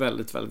onekligen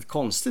väldigt, väldigt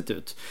konstigt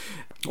ut.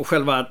 Och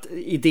själva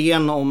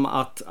idén om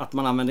att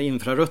man använder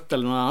infrarött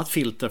eller något annat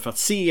filter för att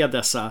se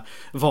dessa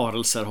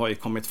varelser har ju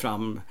kommit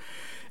fram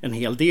en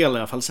hel del, i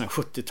alla fall sedan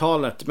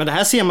 70-talet. Men det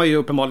här ser man ju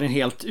uppenbarligen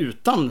helt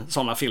utan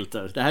sådana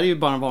filter. Det här är ju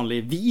bara en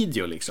vanlig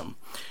video liksom.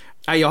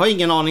 Jag har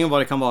ingen aning om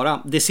vad det kan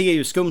vara. Det ser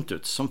ju skumt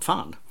ut som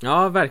fan.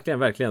 Ja, verkligen,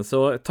 verkligen.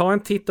 Så ta en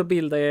titt och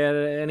bilda er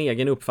en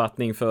egen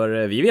uppfattning,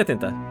 för vi vet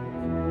inte.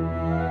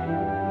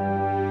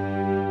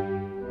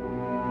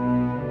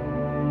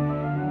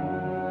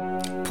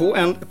 På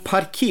en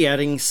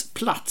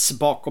parkeringsplats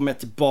bakom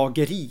ett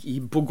bageri i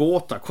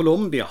Bogotá,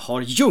 Colombia,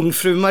 har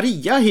Jungfru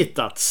Maria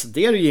hittats.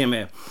 Det är du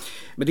Jimmy.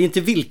 Men det är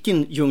inte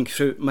vilken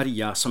Jungfru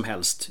Maria som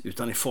helst,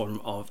 utan i form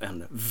av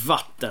en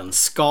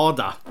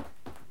vattenskada.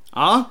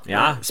 Ja,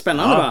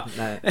 spännande va?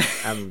 Nej,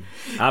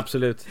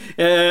 absolut.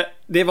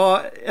 Det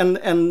var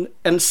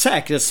en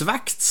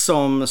säkerhetsvakt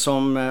som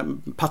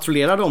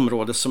patrullerade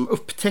området som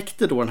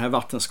upptäckte då den här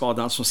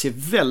vattenskadan som ser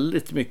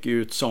väldigt mycket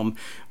ut som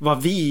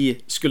vad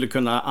vi skulle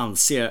kunna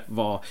anse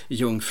var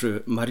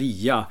Jungfru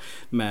Maria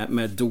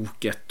med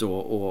doket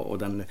och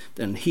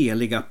den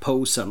heliga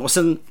posen. Och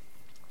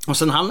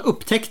sen han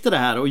upptäckte det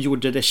här och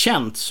gjorde det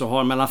känt, så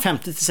har mellan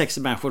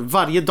 50-60 människor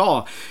varje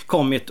dag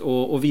kommit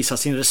och visat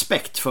sin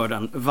respekt för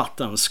den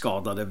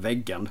vattenskadade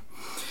väggen.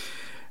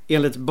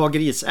 Enligt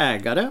bageriets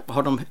ägare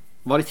har de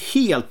varit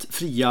helt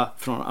fria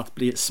från att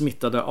bli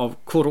smittade av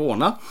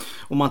corona,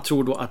 och man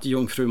tror då att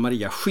Jungfru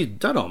Maria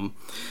skyddar dem.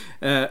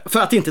 För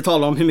att inte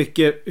tala om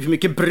hur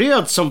mycket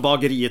bröd som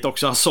bageriet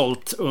också har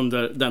sålt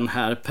under den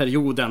här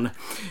perioden.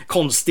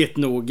 Konstigt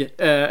nog.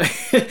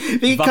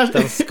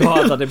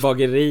 Vattenskadade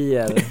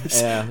bagerier.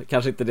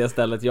 Kanske inte det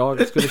stället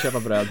jag skulle köpa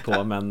bröd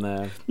på, men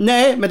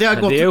nej, men det har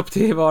gått... det är upp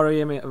till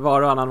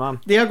var och annan man.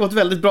 Det har gått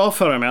väldigt bra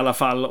för dem i alla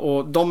fall,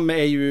 och de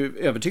är ju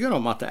övertygade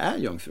om att det är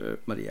Jungfru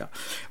Maria.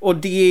 Och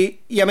det,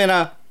 jag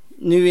menar,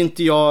 nu är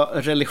inte jag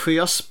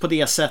religiös på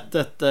det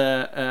sättet och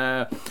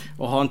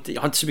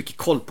jag har inte så mycket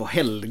koll på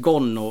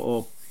helgon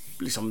och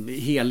liksom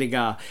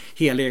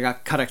heliga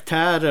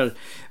karaktärer,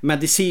 men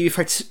det ser ju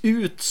faktiskt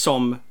ut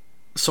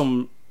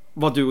som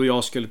vad du och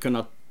jag skulle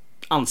kunna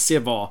anse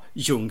vara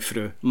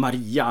Jungfru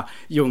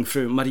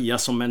Maria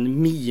som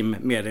en meme,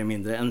 mer eller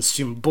mindre en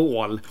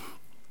symbol.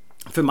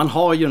 För man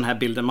har ju den här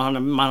bilden,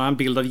 man har en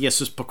bild av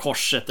Jesus på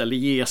korset, eller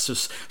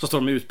Jesus som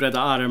står med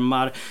utbredda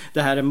armar.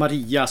 Det här är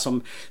Maria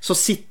som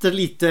sitter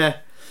lite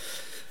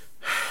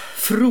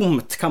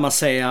fromt, kan man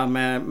säga,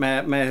 med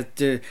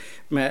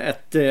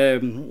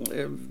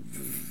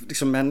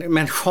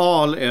en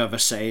sjal över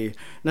sig,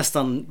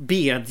 nästan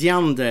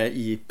bedjande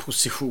i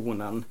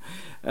positionen.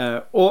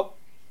 Och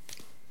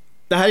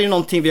det här är ju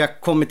någonting vi har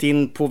kommit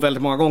in på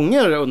väldigt många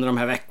gånger under de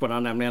här veckorna,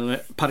 nämligen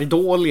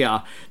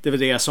pareidolia. Det är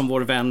det som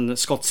vår vän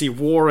Scott C.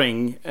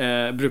 Waring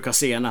brukar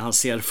se när han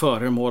ser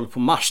föremål på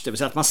Mars. Det vill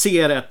säga att man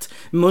ser ett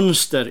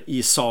mönster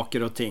i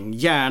saker och ting.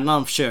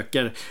 Hjärnan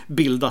försöker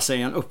bilda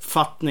sig en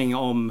uppfattning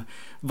om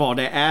vad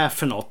det är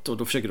för något, och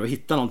då försöker du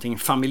hitta någonting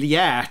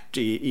familjärt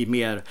i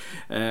mer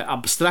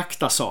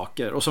abstrakta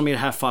saker, och som i det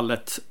här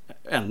fallet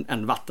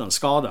en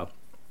vattenskada.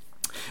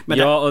 Men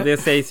ja, och det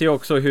sägs ju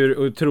också hur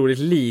otroligt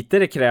lite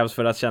det krävs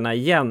för att känna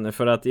igen,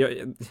 för att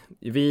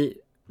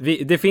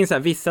det finns här,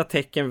 vissa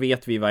tecken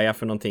vet vi vad är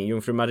för någonting.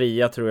 Jungfru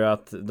Maria tror jag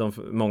att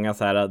många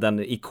så här, den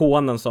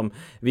ikonen som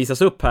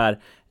visas upp här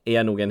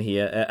är nog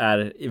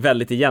är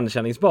väldigt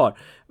igenkänningsbar.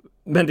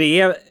 Men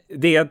det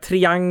är en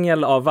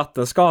triangel av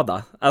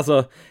vattenskada.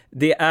 Alltså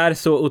det är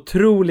så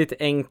otroligt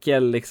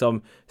enkel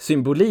liksom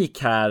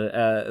symbolik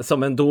här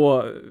som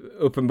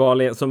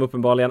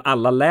uppenbarligen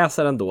alla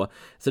läser ändå.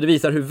 Så det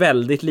visar hur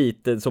väldigt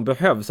lite som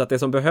behövs. Att det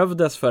som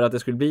behövdes för att det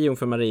skulle bli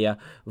Jungfru Maria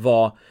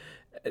var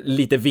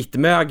lite vitt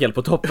mögel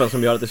på toppen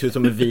som gör att det ser ut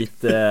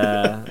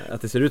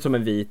som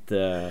en vit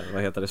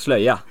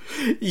slöja.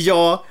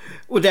 Ja,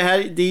 och det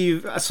är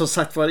ju alltså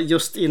sagt var,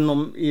 just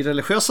i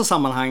religiösa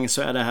sammanhang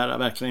så är det här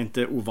verkligen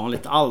inte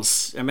ovanligt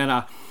alls. Jag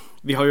menar,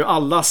 vi har ju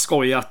alla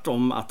skojat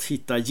om att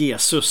hitta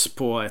Jesus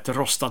på ett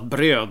rostat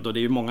bröd, och det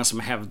är ju många som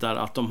hävdar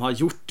att de har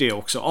gjort det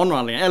också av någon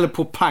anledning, eller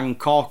på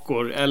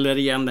pannkakor, eller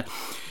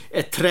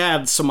ett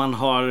träd som man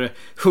har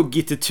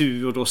huggit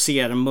itu och då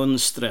ser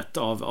mönstret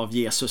av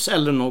Jesus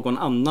eller någon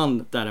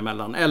annan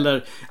däremellan,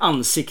 eller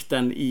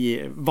ansikten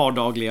i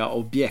vardagliga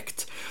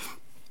objekt.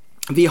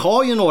 Vi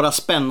har ju några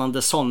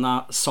spännande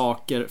sådana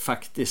saker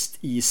faktiskt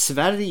i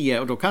Sverige,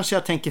 och då kanske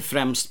jag tänker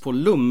främst på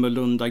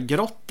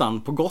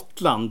Lummelundagrottan på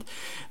Gotland,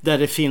 där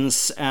det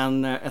finns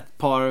ett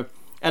par,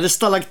 är det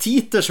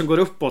stalaktiter som går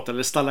uppåt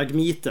eller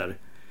stalagmiter?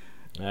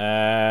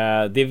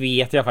 Det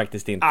vet jag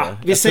faktiskt inte.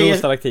 Vi säger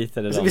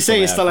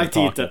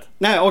stalagtiter.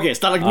 Nej, okej,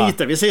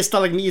 stalagmiter. Vi säger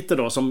stalagmiter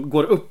då, som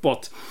går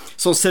uppåt,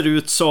 som ser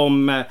ut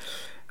som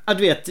du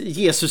vet,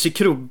 Jesus i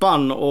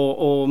krubban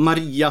och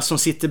Maria som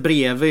sitter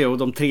bredvid och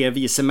de 3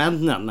 vise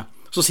männen.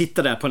 Så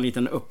sitter där på en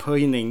liten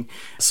upphöjning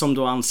som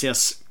då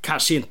anses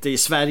kanske inte i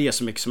Sverige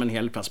så mycket som en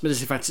helig plats, men det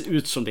ser faktiskt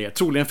ut som det.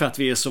 Troligen för att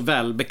vi är så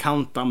väl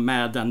bekanta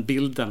med den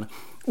bilden,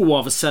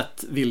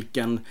 oavsett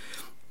vilken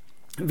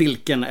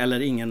eller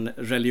ingen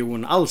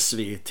religion alls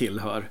vi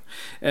tillhör.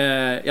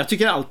 Jag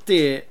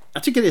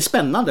tycker det är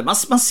spännande.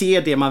 Man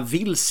ser det man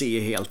vill se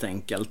helt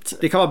enkelt.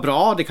 Det kan vara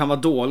bra, det kan vara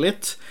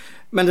dåligt,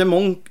 men det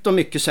mångt och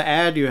mycket så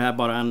är det ju här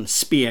bara en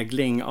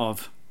spegling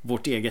av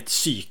vårt eget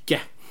psyke,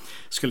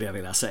 skulle jag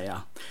vilja säga.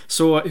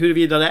 Så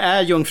huruvida det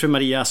är Jungfru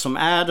Maria som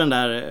är den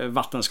där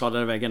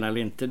vattenskadade väggen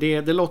eller inte,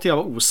 det låter jag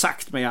vara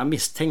osagt, men jag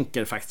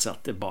misstänker faktiskt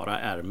att det bara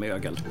är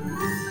mögel.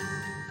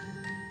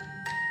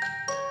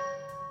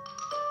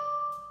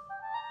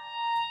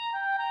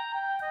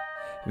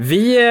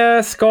 Vi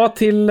ska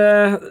till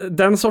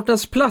den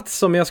sortens plats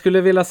som jag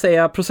skulle vilja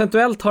säga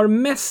procentuellt har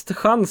mest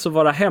chans att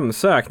vara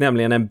hemsökt,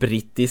 nämligen en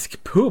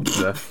brittisk pub.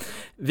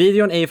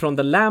 Videon är från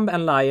The Lamb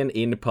and Lion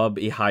Inn Pub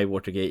i High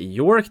Watergate i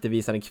York. Det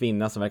visar en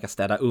kvinna som verkar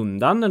städa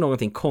undan när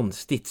någonting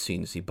konstigt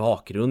syns i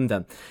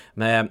bakgrunden.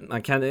 Men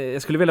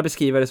jag skulle vilja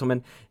beskriva det som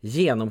en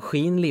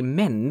genomskinlig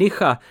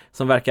människa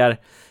som verkar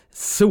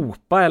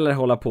sopa eller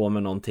hålla på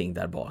med någonting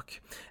där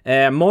bak.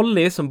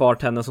 Molly, som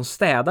bartendern som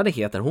städade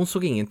heter, hon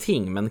såg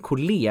ingenting, men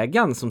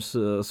kollegan som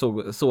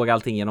såg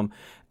allting genom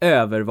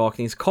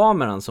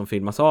övervakningskameran som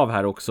filmas av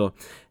här också,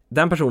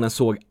 den personen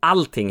såg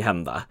allting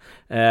hända.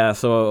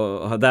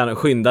 Så den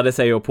skyndade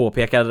sig och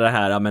påpekade det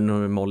här,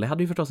 men Molly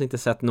hade ju förstås inte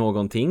sett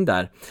någonting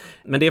där.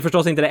 Men det är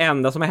förstås inte det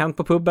enda som har hänt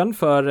på pubben,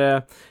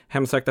 för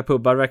hemsökta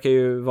pubbar verkar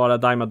ju vara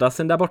dime a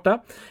dozen där borta.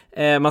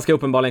 Man ska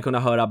uppenbarligen kunna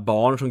höra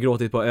barn som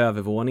gråtit på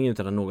övervåningen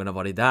utan att någon har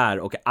varit där,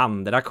 och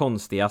andra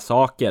konstiga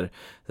saker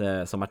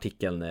som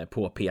artikeln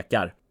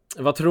påpekar.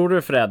 Vad tror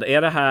du, Fred?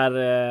 Är det här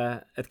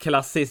ett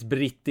klassiskt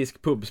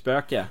brittisk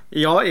pubspöke?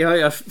 Ja,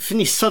 jag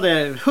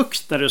fnissade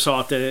högt när du sa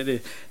att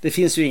det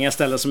finns ju inga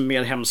ställen som är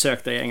mer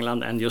hemsökta i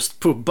England än just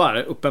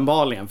pubbar,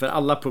 uppenbarligen. För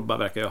alla pubbar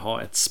verkar ju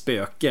ha ett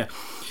spöke.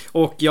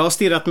 Och jag har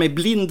stirrat mig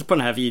blind på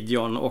den här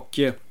videon, och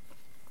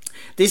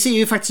det ser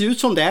ju faktiskt ut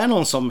som det är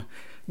någon som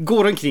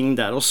går omkring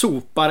där och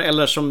sopar,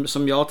 eller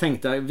som jag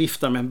tänkte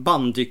viftar med en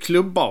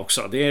bandyklubba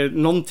också. Det är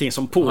någonting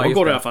som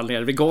pågår i alla fall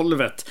nere vid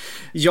golvet.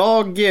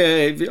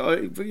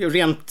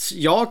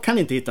 Jag kan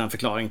inte hitta en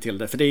förklaring till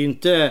det, för det är ju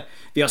inte,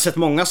 vi har sett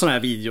många sådana här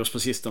videos på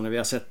sistone, vi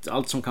har sett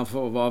allt som kan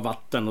få vara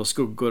vatten och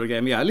skuggor och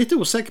grejer, men jag är lite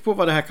osäker på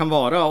vad det här kan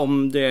vara.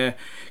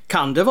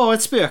 Kan det vara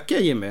ett spöke,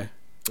 Jimmy?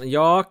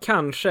 Ja,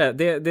 kanske.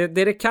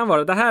 Det kan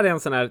vara. Det här är en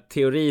sån här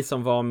teori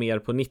som var mer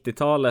på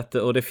 90-talet,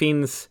 och det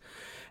finns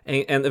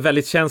en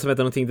väldigt känd som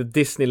heter någonting The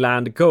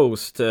Disneyland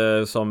Ghost,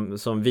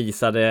 som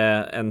visade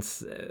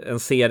en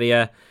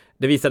serie.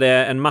 Det visade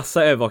en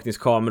massa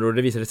övervakningskameror, och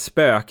det visade ett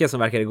spöke som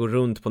verkade gå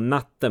runt på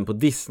natten på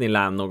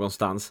Disneyland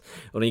någonstans,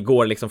 och det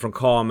går liksom från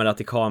kamera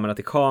till kamera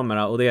till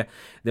kamera, och det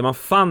man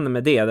fann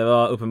med det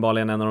var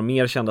uppenbarligen en av de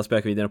mer kända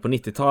spökvideorna på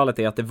 90-talet,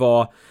 är att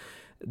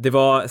det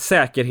var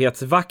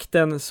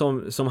säkerhetsvakten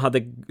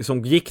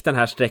som gick den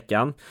här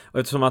sträckan, och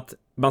eftersom att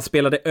man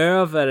spelade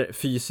över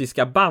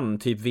fysiska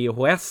band, typ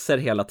VHS-er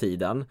hela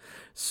tiden,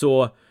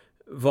 så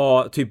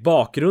var typ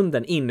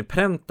bakgrunden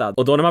inpräntad,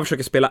 och då när man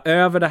försöker spela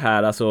över det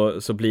här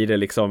så blir det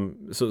liksom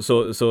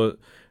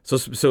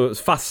så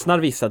fastnar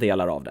vissa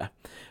delar av det.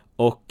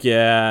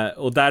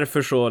 Och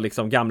därför så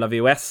liksom gamla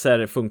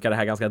VHS-er funkar det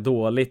här ganska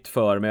dåligt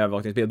för med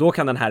övervakningsspel. Då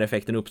kan den här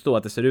effekten uppstå,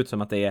 att det ser ut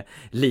som att det är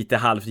lite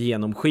halvt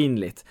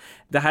genomskinligt.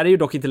 Det här är ju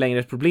dock inte längre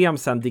ett problem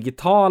sen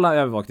digitala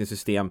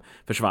övervakningssystem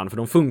försvann, för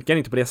de funkar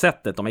inte på det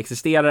sättet. De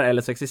existerar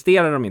eller så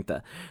existerar de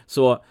inte.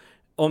 Så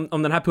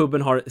om den här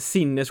puben har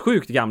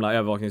sinnessjukt gamla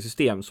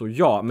övervakningssystem, så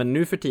ja, men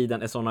nu för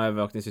tiden är sådana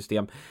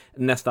övervakningssystem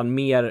nästan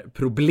mer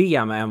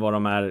problem än vad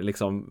de är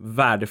liksom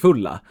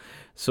värdefulla.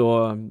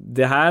 Så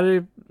det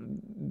här,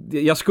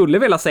 jag skulle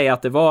vilja säga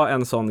att det var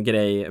en sån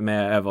grej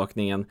med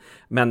övervakningen,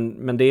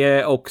 men det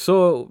är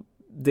också,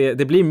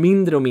 det blir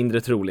mindre och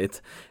mindre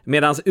troligt.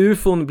 Medan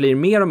UFOn blir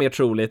mer och mer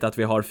troligt att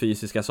vi har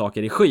fysiska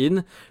saker i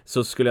skyn,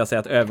 så skulle jag säga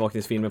att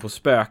övervakningsfilmer på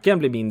spöken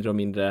blir mindre och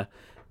mindre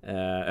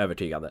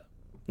övertygande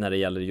när det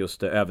gäller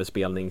just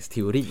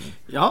överspelningsteorin.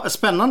 Ja,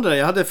 spännande.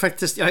 Jag hade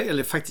faktiskt, jag kan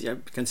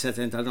inte säga att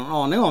jag inte hade någon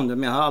aning om det,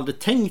 men jag har aldrig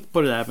tänkt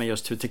på det där med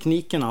just hur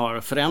tekniken har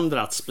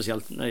förändrats,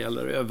 speciellt när det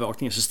gäller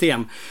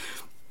övervakningssystem.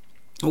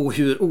 Och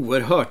hur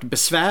oerhört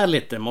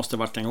besvärligt det måste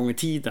varit en gång i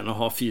tiden att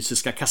ha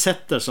fysiska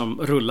kassetter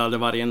som rullade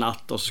varje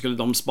natt och så skulle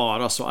de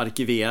sparas och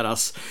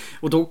arkiveras.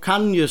 Och då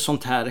kan ju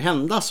sånt här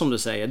hända, som du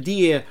säger.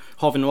 Det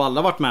har vi nog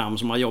alla varit med om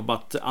som har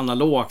jobbat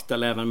analogt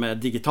eller även med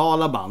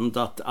digitala band,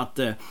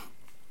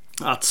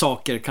 att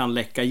saker kan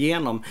läcka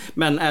igenom.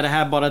 Men är det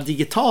här bara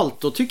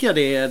digitalt, då tycker jag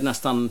det är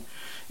nästan...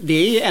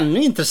 Det är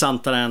ännu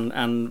intressantare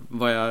än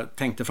vad jag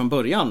tänkte från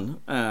början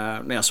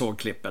när jag såg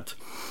klippet.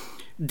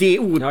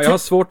 Jag har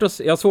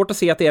svårt att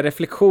se att det är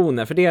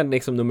reflektioner, för det är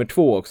liksom nummer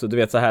 2 också. Du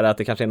vet så här att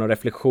det kanske är någon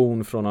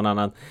reflektion från någon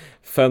annan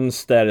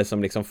fönster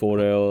som liksom får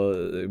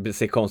det att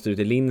se konstigt ut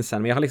i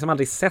linsen. Men jag har liksom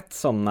aldrig sett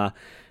sådana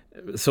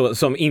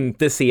som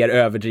inte ser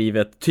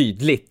överdrivet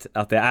tydligt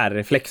att det är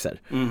reflexer.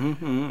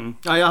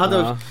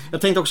 Ja,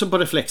 jag tänkte också på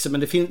reflexer, men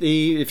det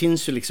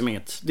finns ju liksom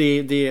inget.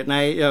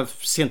 Nej, jag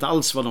ser inte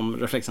alls vad de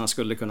reflexerna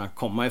skulle kunna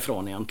komma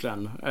ifrån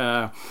egentligen.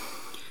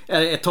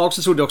 Ett tag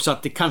så trodde jag också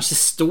att det kanske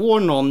står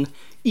någon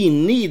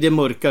inne i det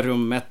mörka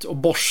rummet och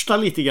borstar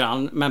lite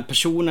grann, men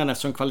personen,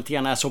 eftersom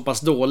kvaliteten är så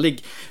pass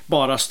dålig,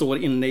 bara står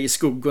inne i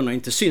skuggorna och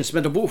inte syns.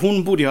 Men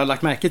hon borde ju ha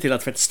lagt märke till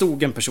att det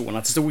stod en person,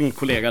 att det stod en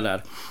kollega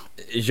där.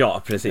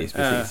 Ja, precis.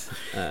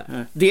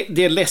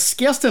 Det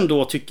läskigaste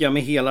ändå tycker jag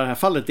med hela det här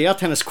fallet, det är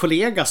att hennes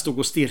kollega stod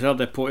och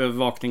stirrade på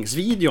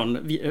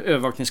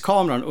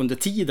övervakningskameran under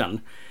tiden.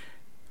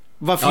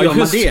 Varför gör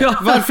man det?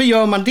 Varför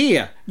gör man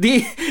det?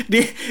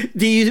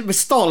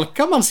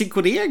 Stalkar man sin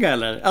kollega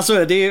eller?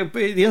 Alltså det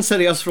är en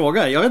seriös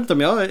fråga. Jag vet inte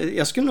om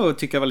jag skulle nog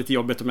tycka det var lite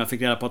jobbigt om jag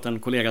fick reda på att en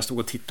kollega stod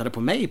och tittade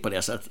på mig på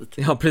det sättet.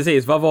 Ja,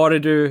 precis. Vad var det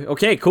du...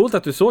 Okej, coolt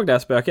att du såg det här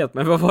spöket,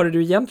 men vad var det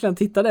du egentligen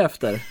tittade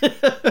efter?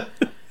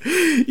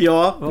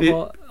 Ja, det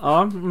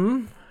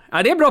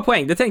är en bra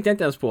poäng. Det tänkte jag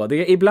inte ens på.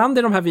 Ibland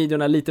är de här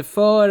videorna lite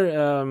för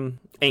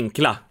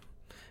enkla.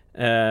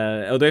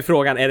 Och då är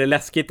frågan, är det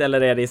läskigt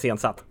eller är det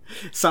iscensatt?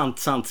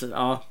 Sant,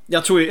 ja.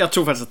 Jag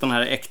tror faktiskt att den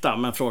här är äkta,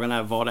 men frågan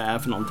är vad det är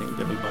för någonting.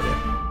 Det är väl bara det.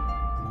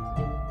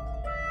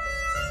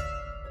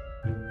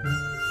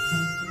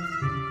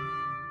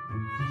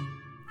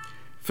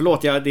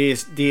 Förlåt, det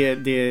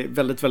är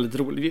väldigt, väldigt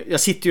roligt. Jag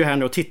sitter ju här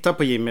nu och tittar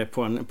på Jimmy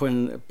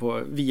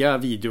via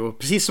video,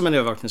 precis som en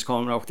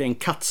övervakningskamera, och det är en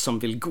katt som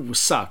vill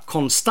gosa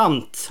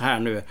konstant här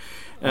nu.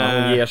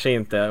 Ja, hon ger sig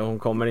inte, hon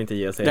kommer inte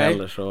ge sig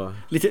heller. Så.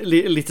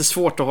 Lite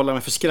svårt att hålla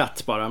mig för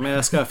skratt bara, men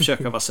jag ska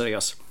försöka vara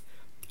seriös.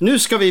 Nu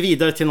ska vi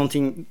vidare till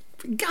någonting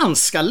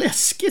ganska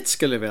läskigt,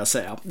 skulle jag vilja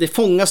säga. Det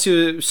fångas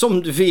ju,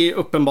 som vi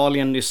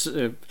uppenbarligen nyss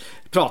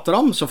pratar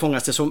om, så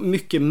fångas det så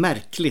mycket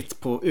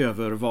märkligt på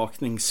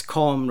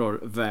övervakningskameror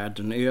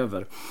världen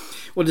över.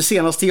 Och det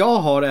senaste jag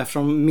har är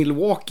från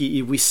Milwaukee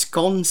i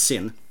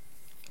Wisconsin.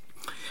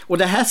 Och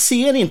det här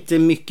ser inte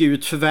mycket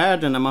ut för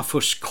världen när man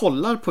först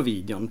kollar på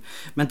videon.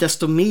 Men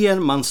desto mer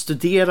man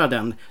studerar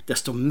den,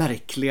 desto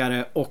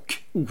märkligare och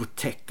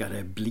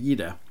otäckare blir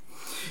det.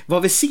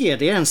 Vad vi ser,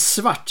 det är en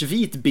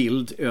svartvit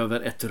bild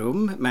över ett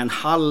rum med en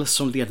hall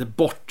som leder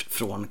bort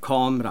från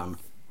kameran.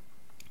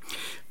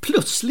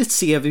 Plötsligt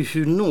ser vi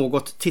hur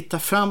något tittar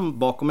fram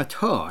bakom ett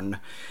hörn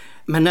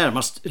med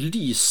närmast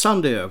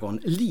lysande ögon,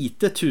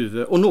 litet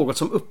huvud och något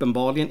som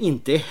uppenbarligen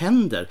inte är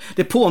händer.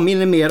 Det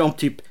påminner mer om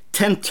typ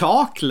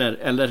tentakler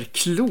eller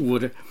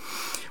klor.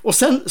 Och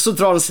sen så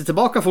drar den sig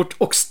tillbaka fort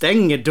och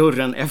stänger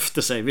dörren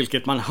efter sig,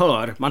 vilket man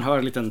hör. Man hör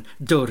en liten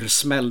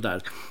dörrsmäll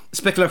där.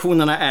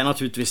 Spekulationerna är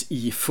naturligtvis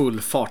i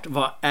full fart.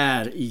 Vad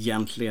är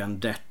egentligen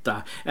detta?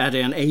 Är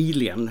det en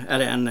alien? Är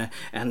det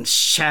en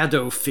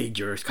shadow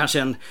figure?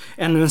 Kanske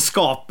en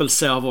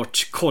skapelse av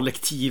vårt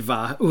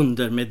kollektiva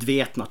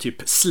undermedvetna, typ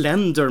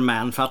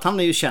Slenderman, för att han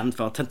är ju känd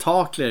för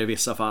tentakler i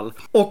vissa fall.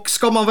 Och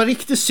ska man vara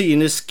riktigt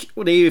cynisk,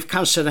 och det är ju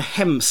kanske det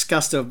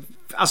hemskaste,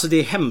 alltså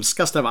det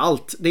hemskaste av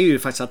allt, det är ju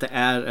faktiskt att det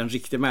är en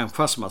riktig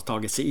människa som har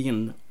tagit sig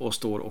in och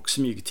står och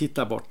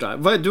smygtittar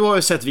borta. Du har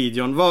ju sett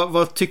videon,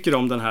 vad tycker du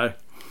om den här?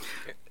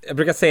 Jag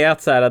brukar säga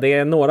att så här, det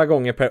är några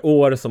gånger per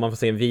år som man får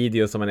se en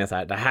video som man är så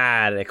här: det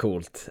här är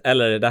coolt,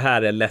 eller det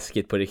här är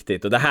läskigt på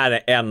riktigt, och det här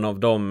är en av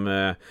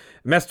dem,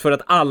 mest för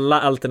att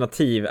alla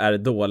alternativ är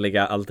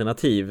dåliga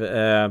alternativ.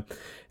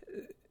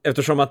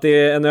 Eftersom att det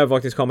är en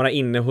övervakningskamera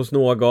inne hos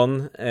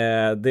någon,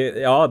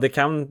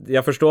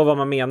 jag förstår vad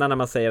man menar när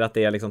man säger att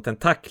det är liksom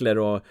tentakler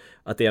och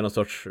att det är någon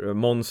sorts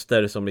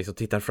monster som liksom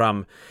tittar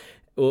fram.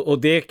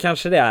 Och det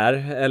kanske det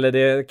är, eller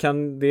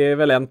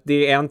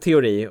det är en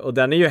teori, och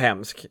den är ju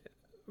hemsk.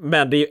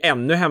 Men det är ju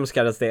ännu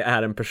hemskare att det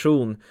är en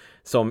person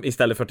som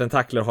istället för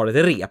tentakler har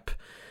ett rep.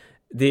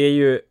 Det är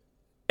ju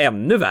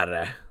ännu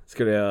värre,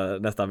 skulle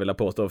jag nästan vilja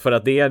påstå, för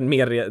att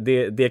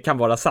det kan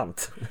vara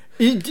sant.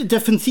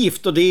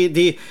 Definitivt, och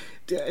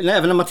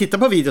även när man tittar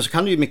på video så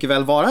kan det ju mycket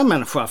väl vara en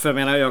människa, för jag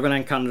menar,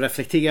 ögonen kan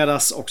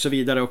reflekteras och så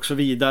vidare och så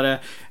vidare.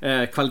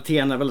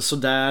 Kvaliteten är väl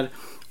sådär.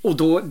 Och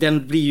då,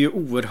 den blir ju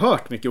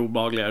oerhört mycket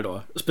obehagligare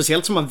då.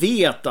 Speciellt som man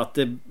vet att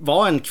det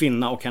var en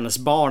kvinna och hennes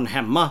barn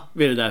hemma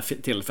vid det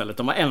där tillfället.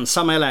 De var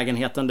ensamma i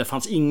lägenheten, det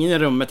fanns ingen i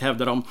rummet,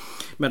 hävdade de.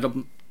 Men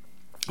de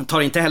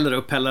tar inte heller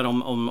upp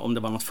om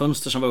det var något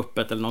fönster som var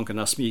öppet eller någon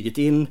kunde ha smygit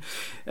in.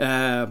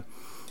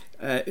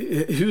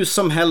 Hur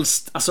som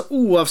helst, alltså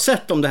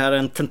oavsett om det här är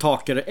en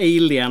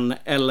tentakel-alien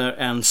eller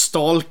en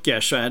stalker,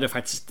 så är det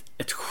faktiskt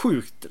ett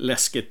sjukt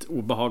läskigt,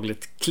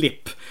 obehagligt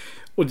klipp.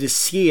 Och det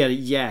ser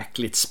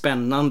jäkligt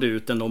spännande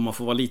ut ändå. Om man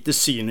får vara lite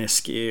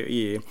cynisk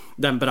i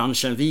den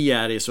branschen vi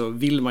är i, så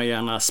vill man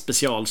gärna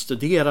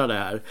specialstudera det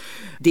här.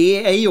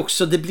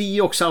 Det blir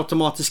ju också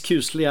automatiskt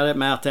kusligare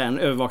med att det är en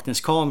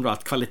övervakningskamera,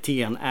 att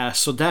kvaliteten är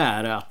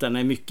sådär, att den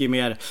är mycket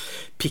mer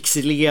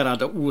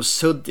pixelerad och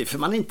osuddig, för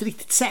man är inte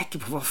riktigt säker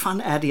på vad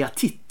fan är det jag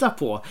tittar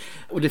på.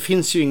 Och det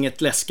finns ju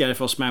inget läskigare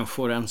för oss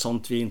människor än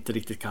sånt vi inte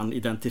riktigt kan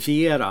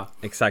identifiera.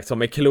 Exakt, som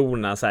med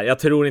klorna så här. Jag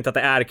tror inte att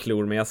det är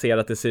klor, men jag ser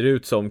att det ser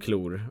ut som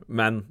klor.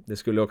 Men det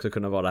skulle också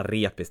kunna vara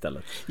rep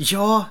istället.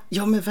 Ja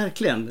men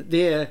verkligen.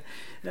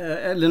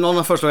 Eller någon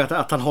har föreslagit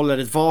att han håller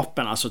ett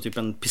vapen, alltså typ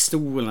en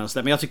pistol eller så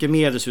där. Men jag tycker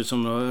mer det ser ut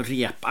som något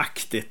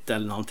repaktigt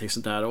eller någonting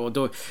sånt där. Och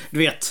då, du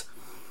vet,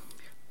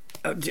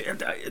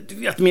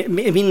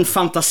 min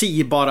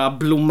fantasi bara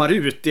blommar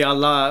ut i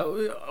alla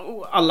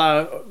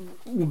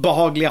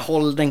obehagliga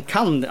håll den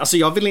kan. Alltså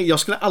jag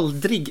skulle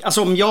aldrig,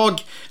 alltså om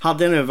jag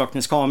hade en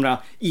övervakningskamera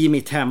i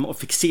mitt hem och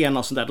fick se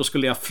något sånt där, då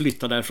skulle jag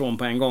flytta därifrån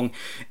på en gång.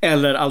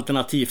 Eller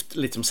alternativt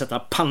liksom sätta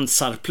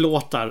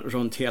pansarplåtar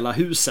runt hela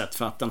huset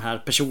för att den här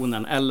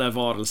personen eller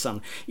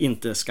varelsen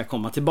inte ska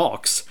komma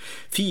tillbaks.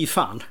 Fy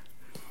fan.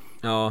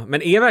 Ja,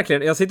 men är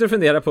verkligen, jag sitter och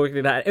funderar på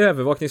det här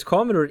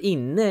övervakningskameror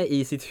inne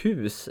i sitt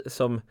hus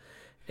som,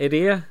 är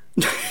det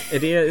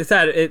så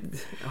här,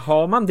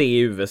 har man det i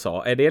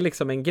USA? Är det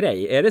liksom en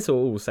grej? Är det så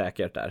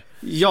osäkert där?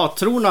 Jag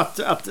tror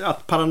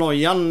att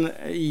paranoian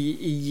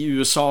i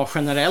USA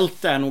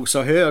generellt är nog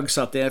så hög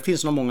så att det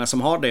finns nog många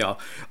som har det, ja.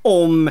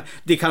 Om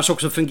det kanske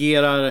också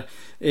fungerar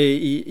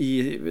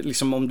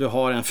liksom om du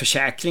har en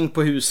försäkring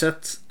på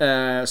huset,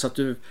 så att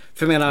du,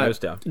 för jag menar,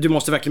 du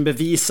måste verkligen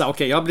bevisa,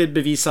 okej, jag har blivit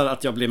bevisad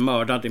att jag blev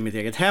mördad i mitt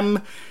eget hem,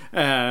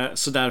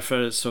 så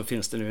därför så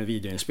finns det nu en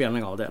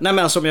videoinspelning av det. Nej,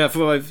 men alltså, om jag får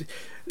vara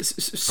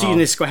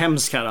cynisk och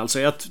hemsk här, alltså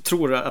jag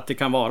tror att det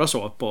kan vara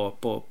så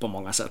på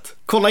många sätt.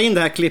 Kolla in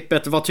det här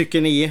klippet, vad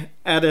tycker ni?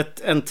 Är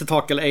det en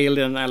tentakel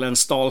alien eller en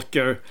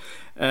stalker?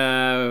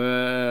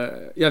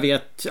 Jag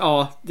vet,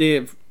 ja,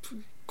 det,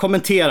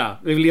 kommentera.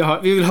 Vi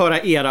vill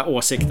höra era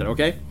åsikter,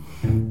 okej?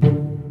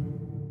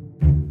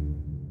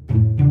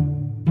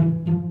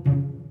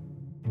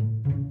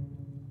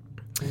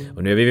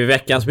 Och nu är vi vid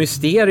veckans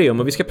mysterium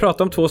och vi ska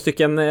prata om 2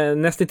 stycken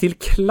nästan till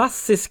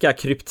klassiska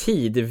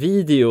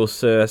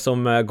kryptidvideos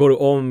som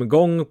går om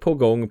gång på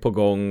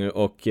gång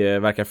och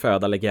verkar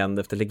föda legend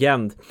efter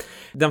legend.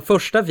 Den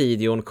första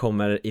videon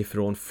kommer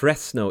ifrån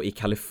Fresno i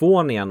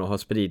Kalifornien och har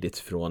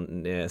spridits från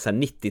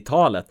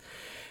 90-talet.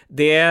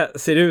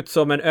 Det ser ut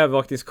som en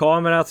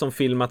övervakningskamera som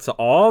filmats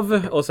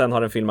av och sen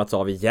har den filmats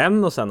av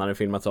igen och sen har den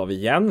filmats av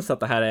igen, så att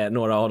det här är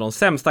några av de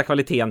sämsta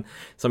kvaliteten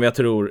som jag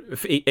tror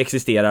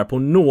existerar på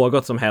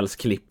något som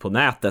helst klipp på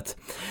nätet.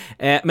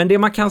 Men det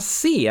man kan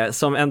se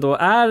som ändå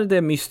är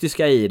det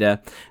mystiska i det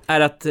är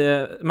att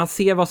man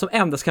ser vad som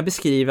endast kan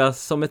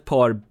beskrivas som ett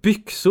par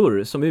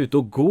byxor som är ute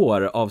och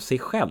går av sig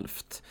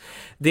självt.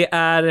 Det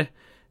är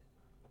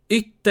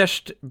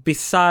ytterst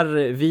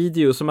bizarr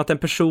video, som att en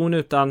person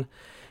utan...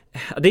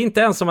 Det är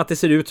inte ens som att det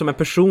ser ut som en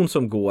person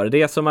som går.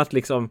 Det är som att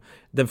liksom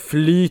den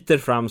flyter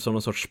fram som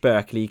någon sorts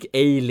spöklik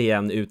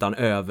alien utan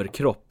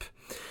överkropp.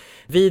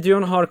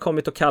 Videon har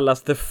kommit att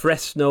kallas The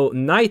Fresno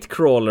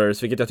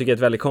Nightcrawlers, vilket jag tycker är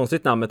ett väldigt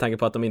konstigt namn med tanke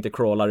på att de inte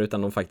crawlar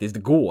utan de faktiskt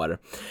går.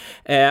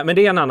 Men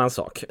det är en annan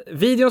sak.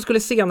 Videon skulle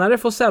senare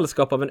få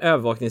sällskap av en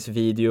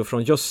övervakningsvideo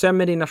från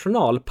Yosemite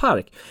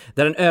nationalpark,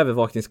 där en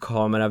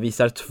övervakningskamera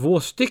visar 2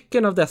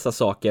 stycken av dessa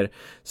saker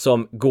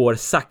som går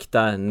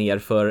sakta ner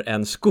för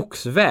en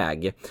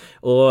skogsväg.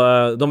 Och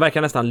de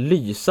verkar nästan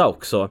lysa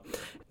också.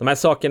 De här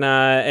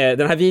sakerna,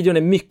 den här videon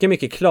är mycket,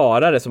 mycket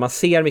klarare, så man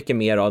ser mycket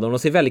mer av dem. De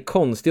ser väldigt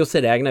konstiga och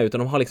serägna ut och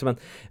de har liksom en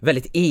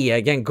väldigt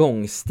egen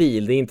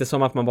gångstil. Det är inte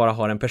som att man bara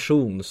har en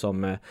person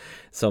som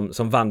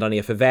vandrar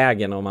ner för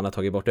vägen om man har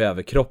tagit bort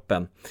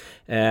överkroppen.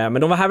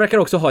 Men de här verkar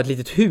också ha ett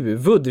litet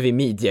huvud vid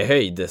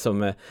midjehöjd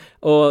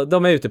och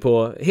de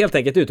är helt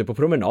enkelt ute på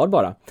promenad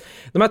bara.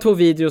 De här 2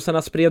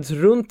 videorna spreds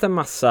runt en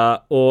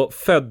massa och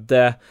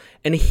födde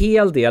en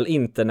hel del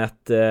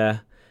internet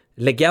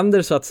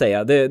legender så att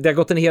säga. Det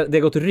har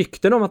gått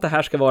rykten om att det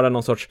här ska vara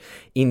någon sorts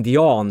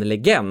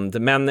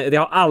indianlegend, men det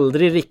har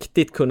aldrig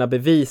riktigt kunnat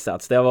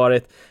bevisats. Det har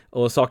varit,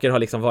 och saker har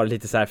liksom varit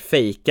lite så här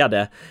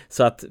fejkade,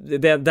 så att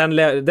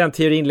den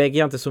teorin lägger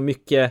jag inte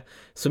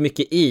så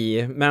mycket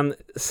i. Men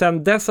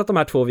sen dess att de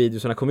här 2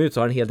 videorna kom ut så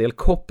har en hel del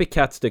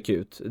copycats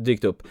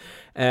dykt upp.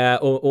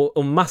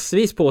 Och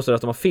massvis påstår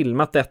att de har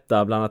filmat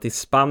detta bland annat i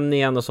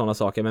Spanien och sådana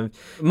saker, men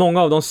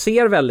många av dem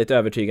ser väldigt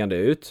övertygande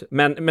ut.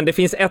 Men det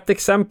finns ett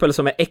exempel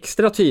som är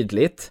extra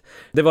tydligt.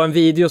 Det var en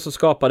video som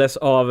skapades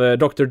av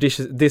Dr.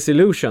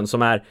 Disillusion,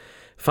 som är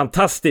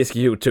fantastisk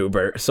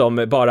YouTuber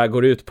som bara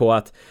går ut på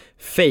att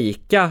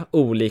fejka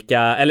olika,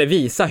 eller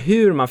visa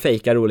hur man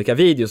fejkar olika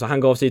videos, och han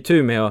gav sig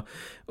tur med att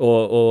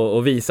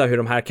och visa hur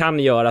de här kan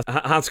göras.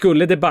 Han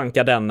skulle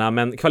debanka denna,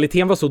 men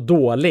kvaliteten var så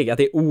dålig att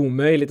det är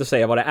omöjligt att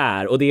säga vad det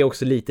är, och det är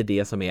också lite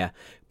det som är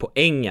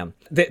poängen.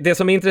 Det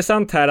som är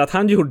intressant här är att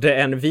han gjorde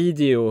en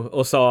video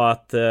och sa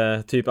att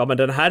typ, ja men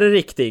den här är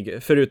riktig,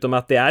 förutom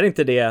att det är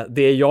inte det,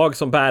 det är jag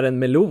som bär en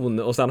melon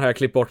och sen har jag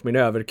klippt bort min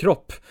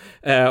överkropp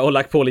och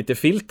lagt på lite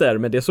filter,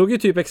 men det såg ju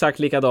typ exakt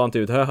likadant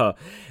ut.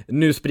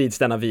 Nu sprids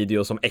denna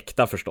video som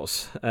äkta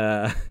förstås,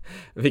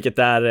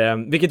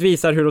 vilket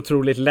visar hur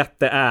otroligt lätt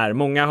det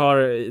är.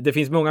 Det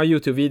finns många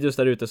YouTube-videos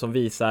där ute som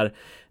visar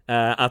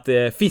att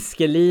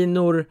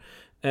fiskelinor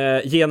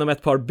genom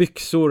ett par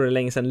byxor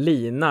längs en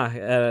lina,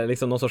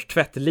 liksom någon sorts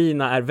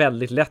tvättlina, är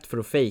väldigt lätt för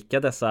att fejka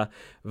dessa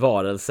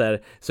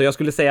varelser. Så jag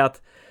skulle säga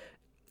att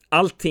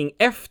allting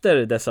efter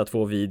dessa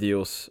 2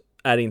 videos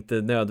är inte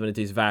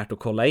nödvändigtvis värt att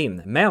kolla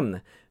in, men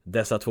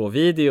dessa 2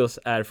 videos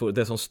är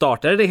det som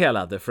startade det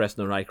hela, The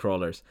Fresno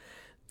Nightcrawlers.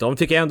 De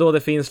tycker jag ändå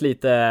det finns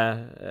lite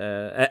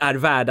är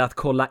värda att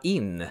kolla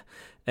in.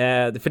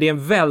 För det är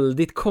en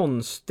väldigt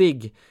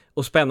konstig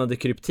och spännande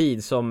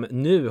kryptid som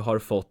nu har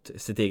fått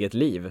sitt eget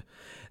liv.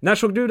 När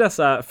såg du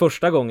dessa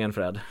första gången,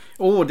 Fred?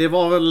 Det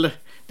var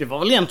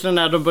väl egentligen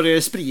när de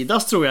började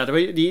spridas, tror jag.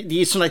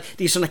 Det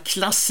är såna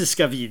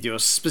klassiska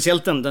videos,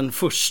 speciellt den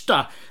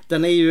första.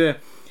 Den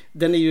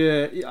är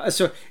ju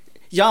alltså,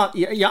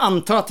 jag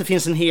antar att det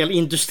finns en hel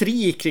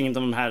industri kring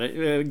de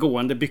här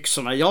gående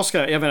byxorna.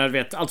 Jag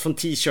vet, allt från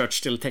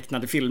t-shirts till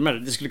tecknade filmer.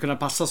 Det skulle kunna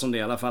passa som det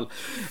i alla fall.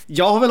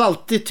 Jag har väl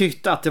alltid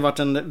tyckt att det varit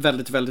en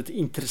väldigt, väldigt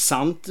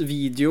intressant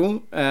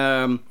video.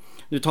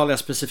 Nu talar jag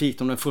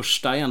specifikt om den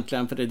första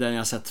egentligen, för det är den jag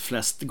har sett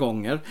flest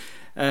gånger.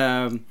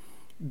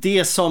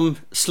 Det som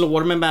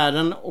slår mig med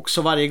den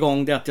också varje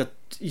gång, det är att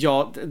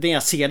när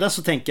jag ser den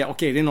så tänker jag,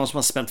 okej, det är någon som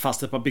har spänt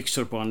fast ett par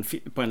byxor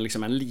på en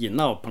liksom en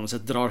lina och på något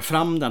sätt drar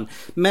fram den.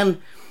 Men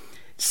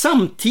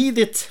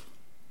samtidigt,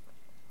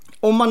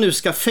 om man nu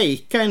ska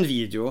fejka en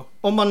video,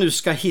 om man nu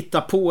ska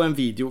hitta på en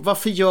video,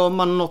 varför gör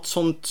man något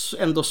sånt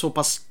ändå så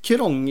pass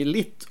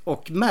krångligt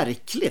och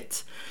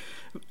märkligt?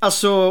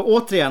 Alltså,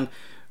 återigen,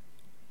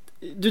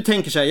 du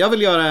tänker så här, jag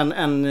vill göra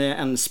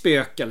en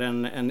spök eller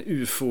en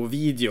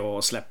UFO-video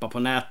och släppa på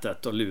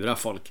nätet och lura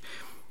folk.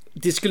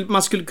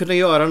 Man skulle kunna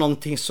göra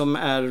någonting som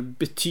är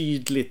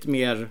betydligt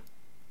mer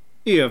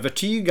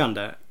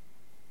övertygande,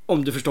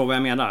 om du förstår vad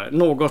jag menar.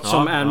 Något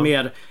som är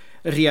mer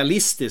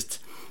realistiskt.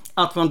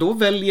 Att man då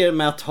väljer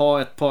med att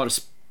ha ett par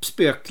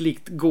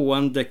spöklikt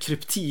gående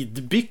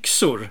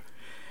kryptidbyxor,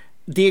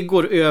 det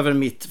går över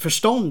mitt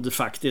förstånd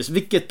faktiskt,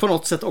 vilket på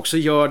något sätt också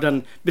gör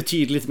den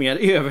betydligt mer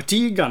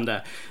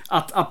övertygande.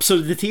 Att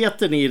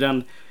absurditeten i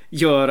den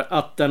gör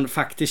att den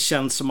faktiskt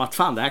känns som att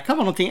fan, det här kan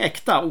vara någonting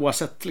äkta,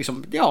 oavsett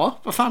liksom, ja,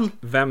 vad fan.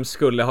 Vem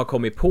skulle ha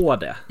kommit på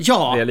det?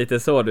 Ja. Det är lite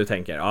så du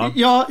tänker, ja.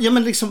 Ja,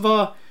 men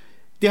liksom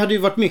det hade ju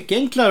varit mycket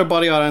enklare att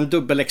bara göra en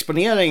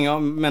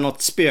dubbelexponering med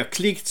något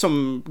spöklikt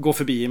som går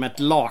förbi med ett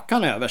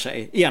lakan över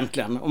sig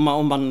egentligen,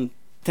 om man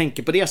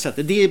tänker på det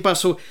sättet. Det är bara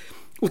så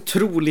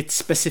otroligt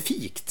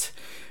specifikt.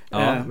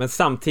 Ja, men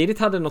samtidigt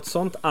hade något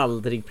sånt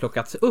aldrig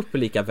plockats upp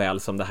lika väl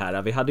som det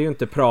här. Vi hade ju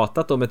inte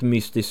pratat om ett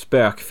mystiskt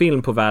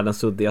spökfilm på världens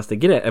suddigaste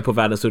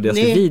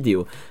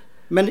video.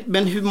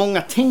 Men hur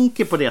många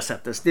tänker på det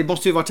sättet? Det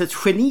måste ju varit ett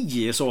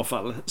geni i så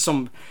fall.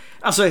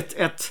 Alltså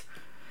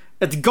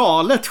ett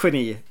galet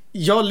geni.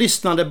 Jag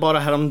lyssnade bara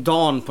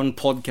häromdagen på en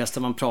podcast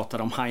där man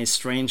pratade om high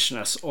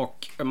strangeness,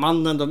 och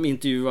mannen de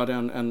intervjuade,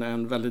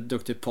 en väldigt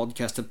duktig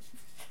podcaster,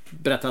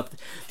 berättade att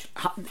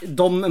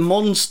de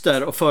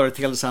monster och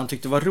företeelser han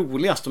tyckte var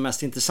roligast och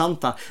mest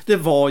intressanta, det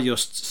var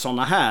just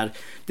såna här.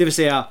 Det vill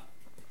säga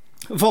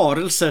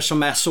varelser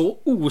som är så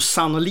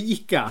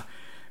osannolika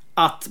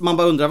att man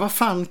bara undrar, vad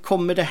fan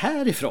kommer det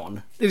här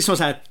ifrån? Det är liksom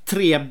så här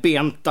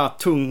trebenta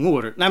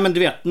tungor. Nej, men du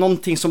vet,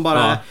 någonting som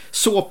bara är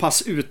så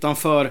pass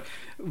utanför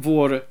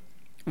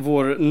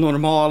vår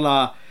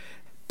normala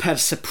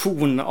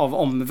perception av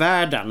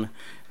omvärlden.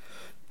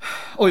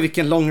 Oj,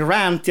 vilken lång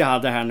rant jag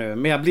hade här nu.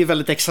 Men jag blir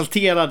väldigt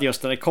exalterad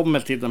just när det kommer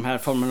till de här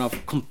formerna av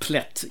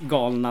komplett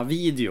galna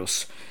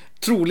videos.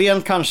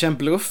 Troligen kanske en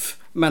bluff,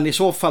 men i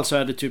så fall så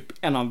är det typ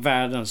en av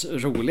världens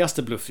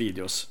roligaste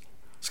bluffvideos,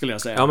 skulle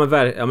jag säga.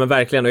 Ja men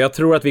verkligen, och jag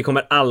tror att vi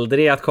kommer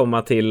aldrig att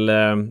komma till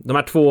de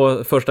här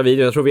 2 första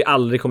videorna. Jag tror vi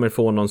aldrig kommer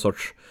få någon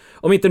sorts,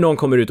 om inte någon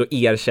kommer ut och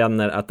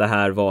erkänner att det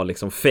här var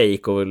liksom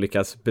fake och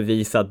lyckas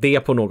bevisa det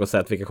på något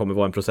sätt, vilket kommer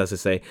vara en process i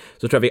sig,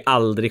 så tror jag vi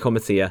aldrig kommer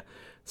se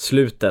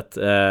slutet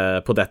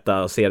på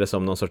detta och se det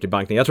som någon sorts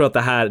debunkning. Jag tror att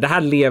det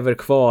här lever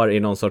kvar i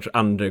någon sorts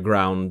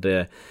underground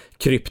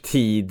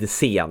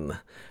kryptid-scen,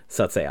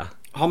 så att säga.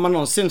 Har man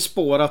någonsin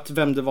spårat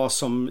vem det var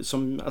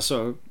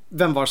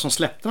vem var som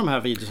släppte de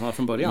här videorna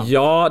från början?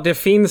 Ja, det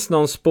finns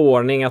någon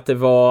spårning att det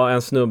var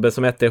en snubbe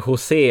som hette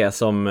José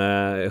som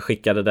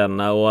skickade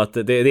denna, och att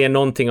det är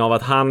någonting av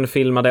att han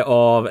filmade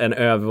av en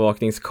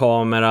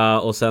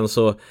övervakningskamera, och sen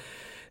så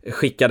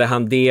skickade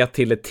han det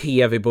till ett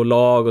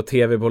tv-bolag och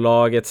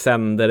tv-bolaget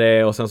sände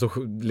det och sen så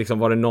liksom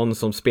var det någon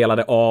som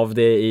spelade av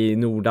det i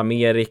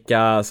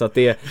Nordamerika, så att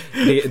det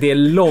är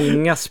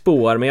långa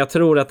spår, men jag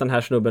tror att den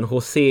här snubben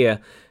José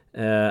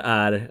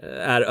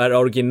är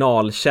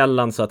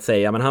originalkällan så att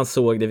säga, men han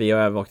såg det via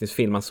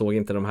övervakningsfilm, han såg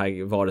inte de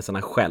här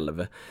varelserna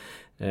själv.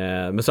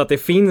 Men så att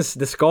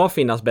det ska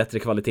finnas bättre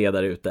kvalitet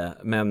där ute,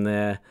 men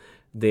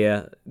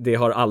det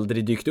har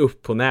aldrig dykt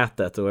upp på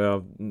nätet,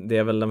 och det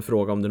är väl en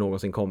fråga om det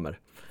någonsin kommer.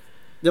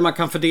 Det man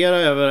kan fundera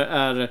över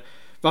är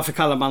varför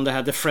kallar man det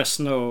här The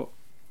Fresno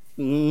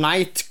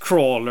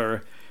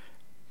Nightcrawler?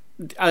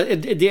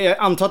 Det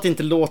antar att det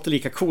inte låter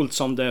lika coolt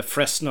som The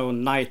Fresno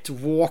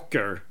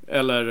Nightwalker,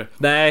 eller?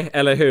 Nej,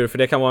 eller hur? För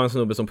det kan vara en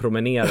snubbe som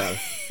promenerar.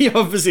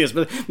 Ja, precis.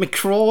 Men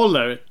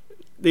crawler...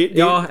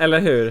 Ja, eller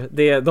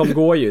hur? De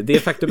går ju. Det är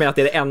faktum är att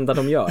det är det enda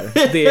de gör.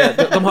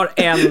 De har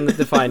en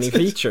defining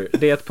feature.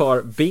 Det är ett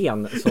par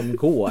ben som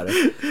går.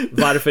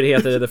 Varför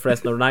heter det The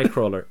Fresno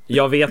Nightcrawler?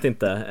 Jag vet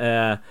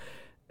inte.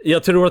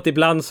 Jag tror att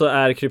ibland så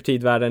är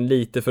kryptidvärlden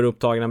lite för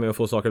upptagna med att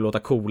få saker att låta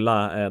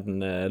coola än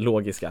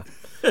logiska.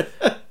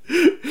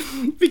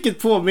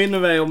 Vilket påminner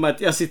mig om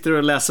att jag sitter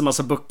och läser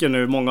massa böcker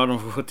nu, många av dem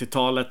från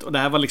 70-talet, och det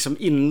här var liksom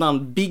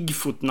innan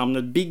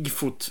namnet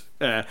Bigfoot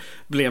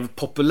blev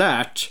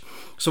populärt.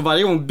 Så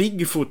varje gång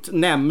Bigfoot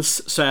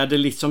nämns så är det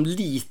liksom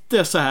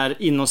lite så här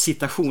inom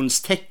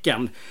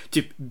citationstecken,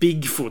 typ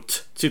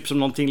Bigfoot, typ som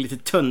någonting lite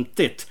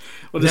töntigt.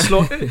 Och det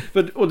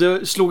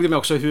slog det mig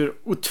också hur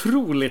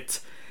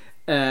otroligt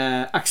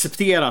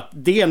accepterat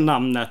det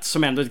namnet,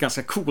 som ändå är ett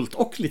ganska coolt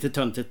och lite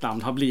töntigt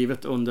namn, har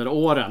blivit under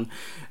åren.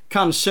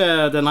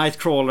 Kanske The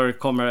Nightcrawler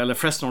kommer, eller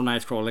Fresno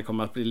Nightcrawler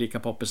kommer att bli lika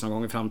poppis någon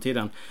gång i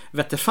framtiden.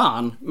 Vette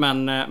fan,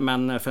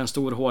 men för en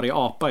stor hårig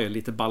apa är ju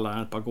lite ballare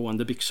än ett par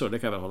gående byxor, det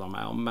kan jag väl hålla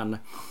med om.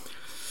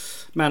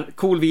 Men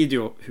cool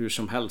video hur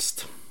som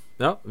helst.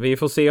 Ja, vi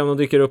får se om de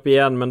dyker upp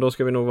igen, men då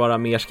ska vi nog vara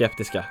mer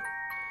skeptiska.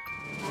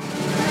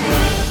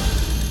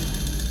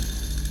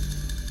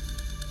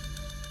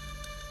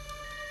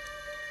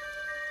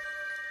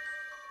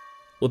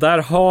 Och där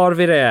har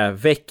vi det,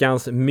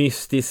 veckans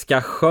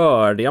mystiska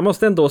skörd. Jag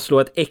måste ändå slå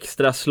ett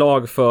extra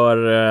slag för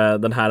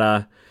den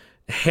här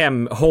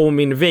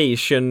Home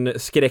Invasion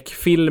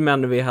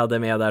skräckfilmen vi hade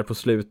med där på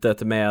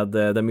slutet med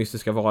den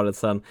mystiska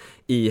varelsen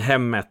i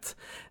hemmet.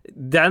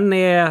 Den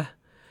är...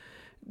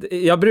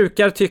 Jag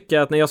brukar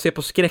tycka att när jag ser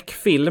på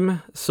skräckfilm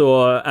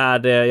så är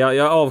det...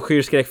 Jag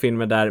avskyr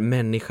skräckfilmer där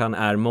människan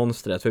är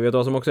monstret. För vet du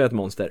vad som också är ett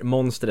monster?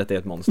 Monstret är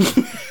ett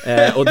monster.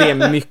 Och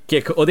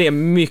det är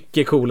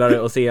mycket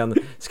coolare att se en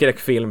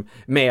skräckfilm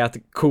med ett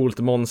coolt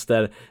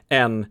monster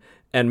än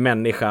en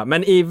människa.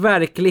 Men i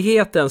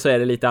verkligheten så är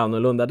det lite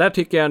annorlunda. Där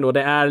tycker jag ändå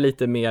det är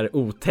lite mer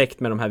otäckt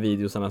med de här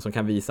videosarna som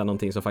kan visa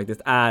någonting som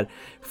faktiskt är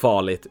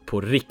farligt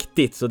på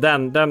riktigt. Så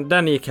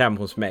den gick hem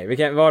hos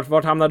mig.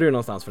 Vart hamnar du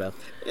någonstans för det?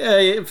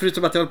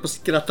 Förutom att jag håller på att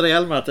skratta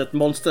ihjäl med att ett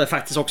monster är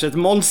faktiskt också ett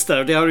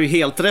monster. Det har du ju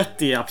helt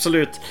rätt i,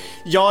 absolut.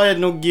 Jag är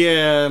nog...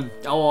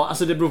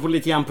 alltså det beror på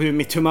lite grann på hur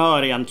mitt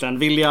humör egentligen.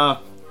 Vill jag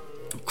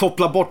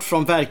koppla bort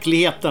från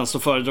verkligheten så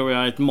föredrar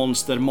jag ett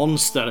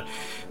monster.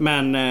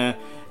 Men...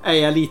 är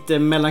jag lite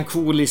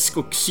melankolisk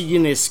och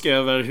cynisk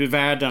över hur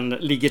världen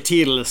ligger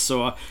till,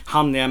 så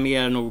hamnar jag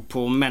mer nog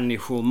på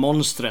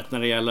människomonstret när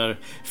det gäller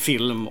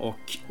film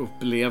och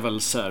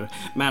upplevelser.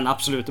 Men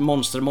absolut,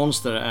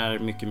 monster är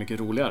mycket, mycket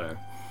roligare.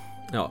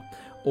 Ja.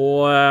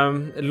 Och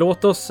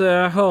låt oss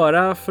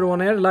höra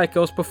från er,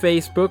 likea oss på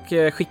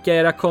Facebook, skicka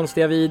era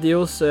konstiga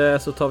videos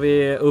så tar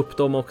vi upp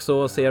dem också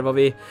och ser vad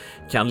vi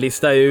kan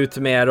lista ut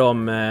med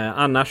dem.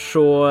 Annars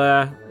så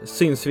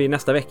syns vi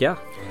nästa vecka.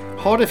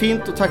 Ha det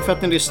fint och tack för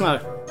att ni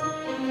lyssnar.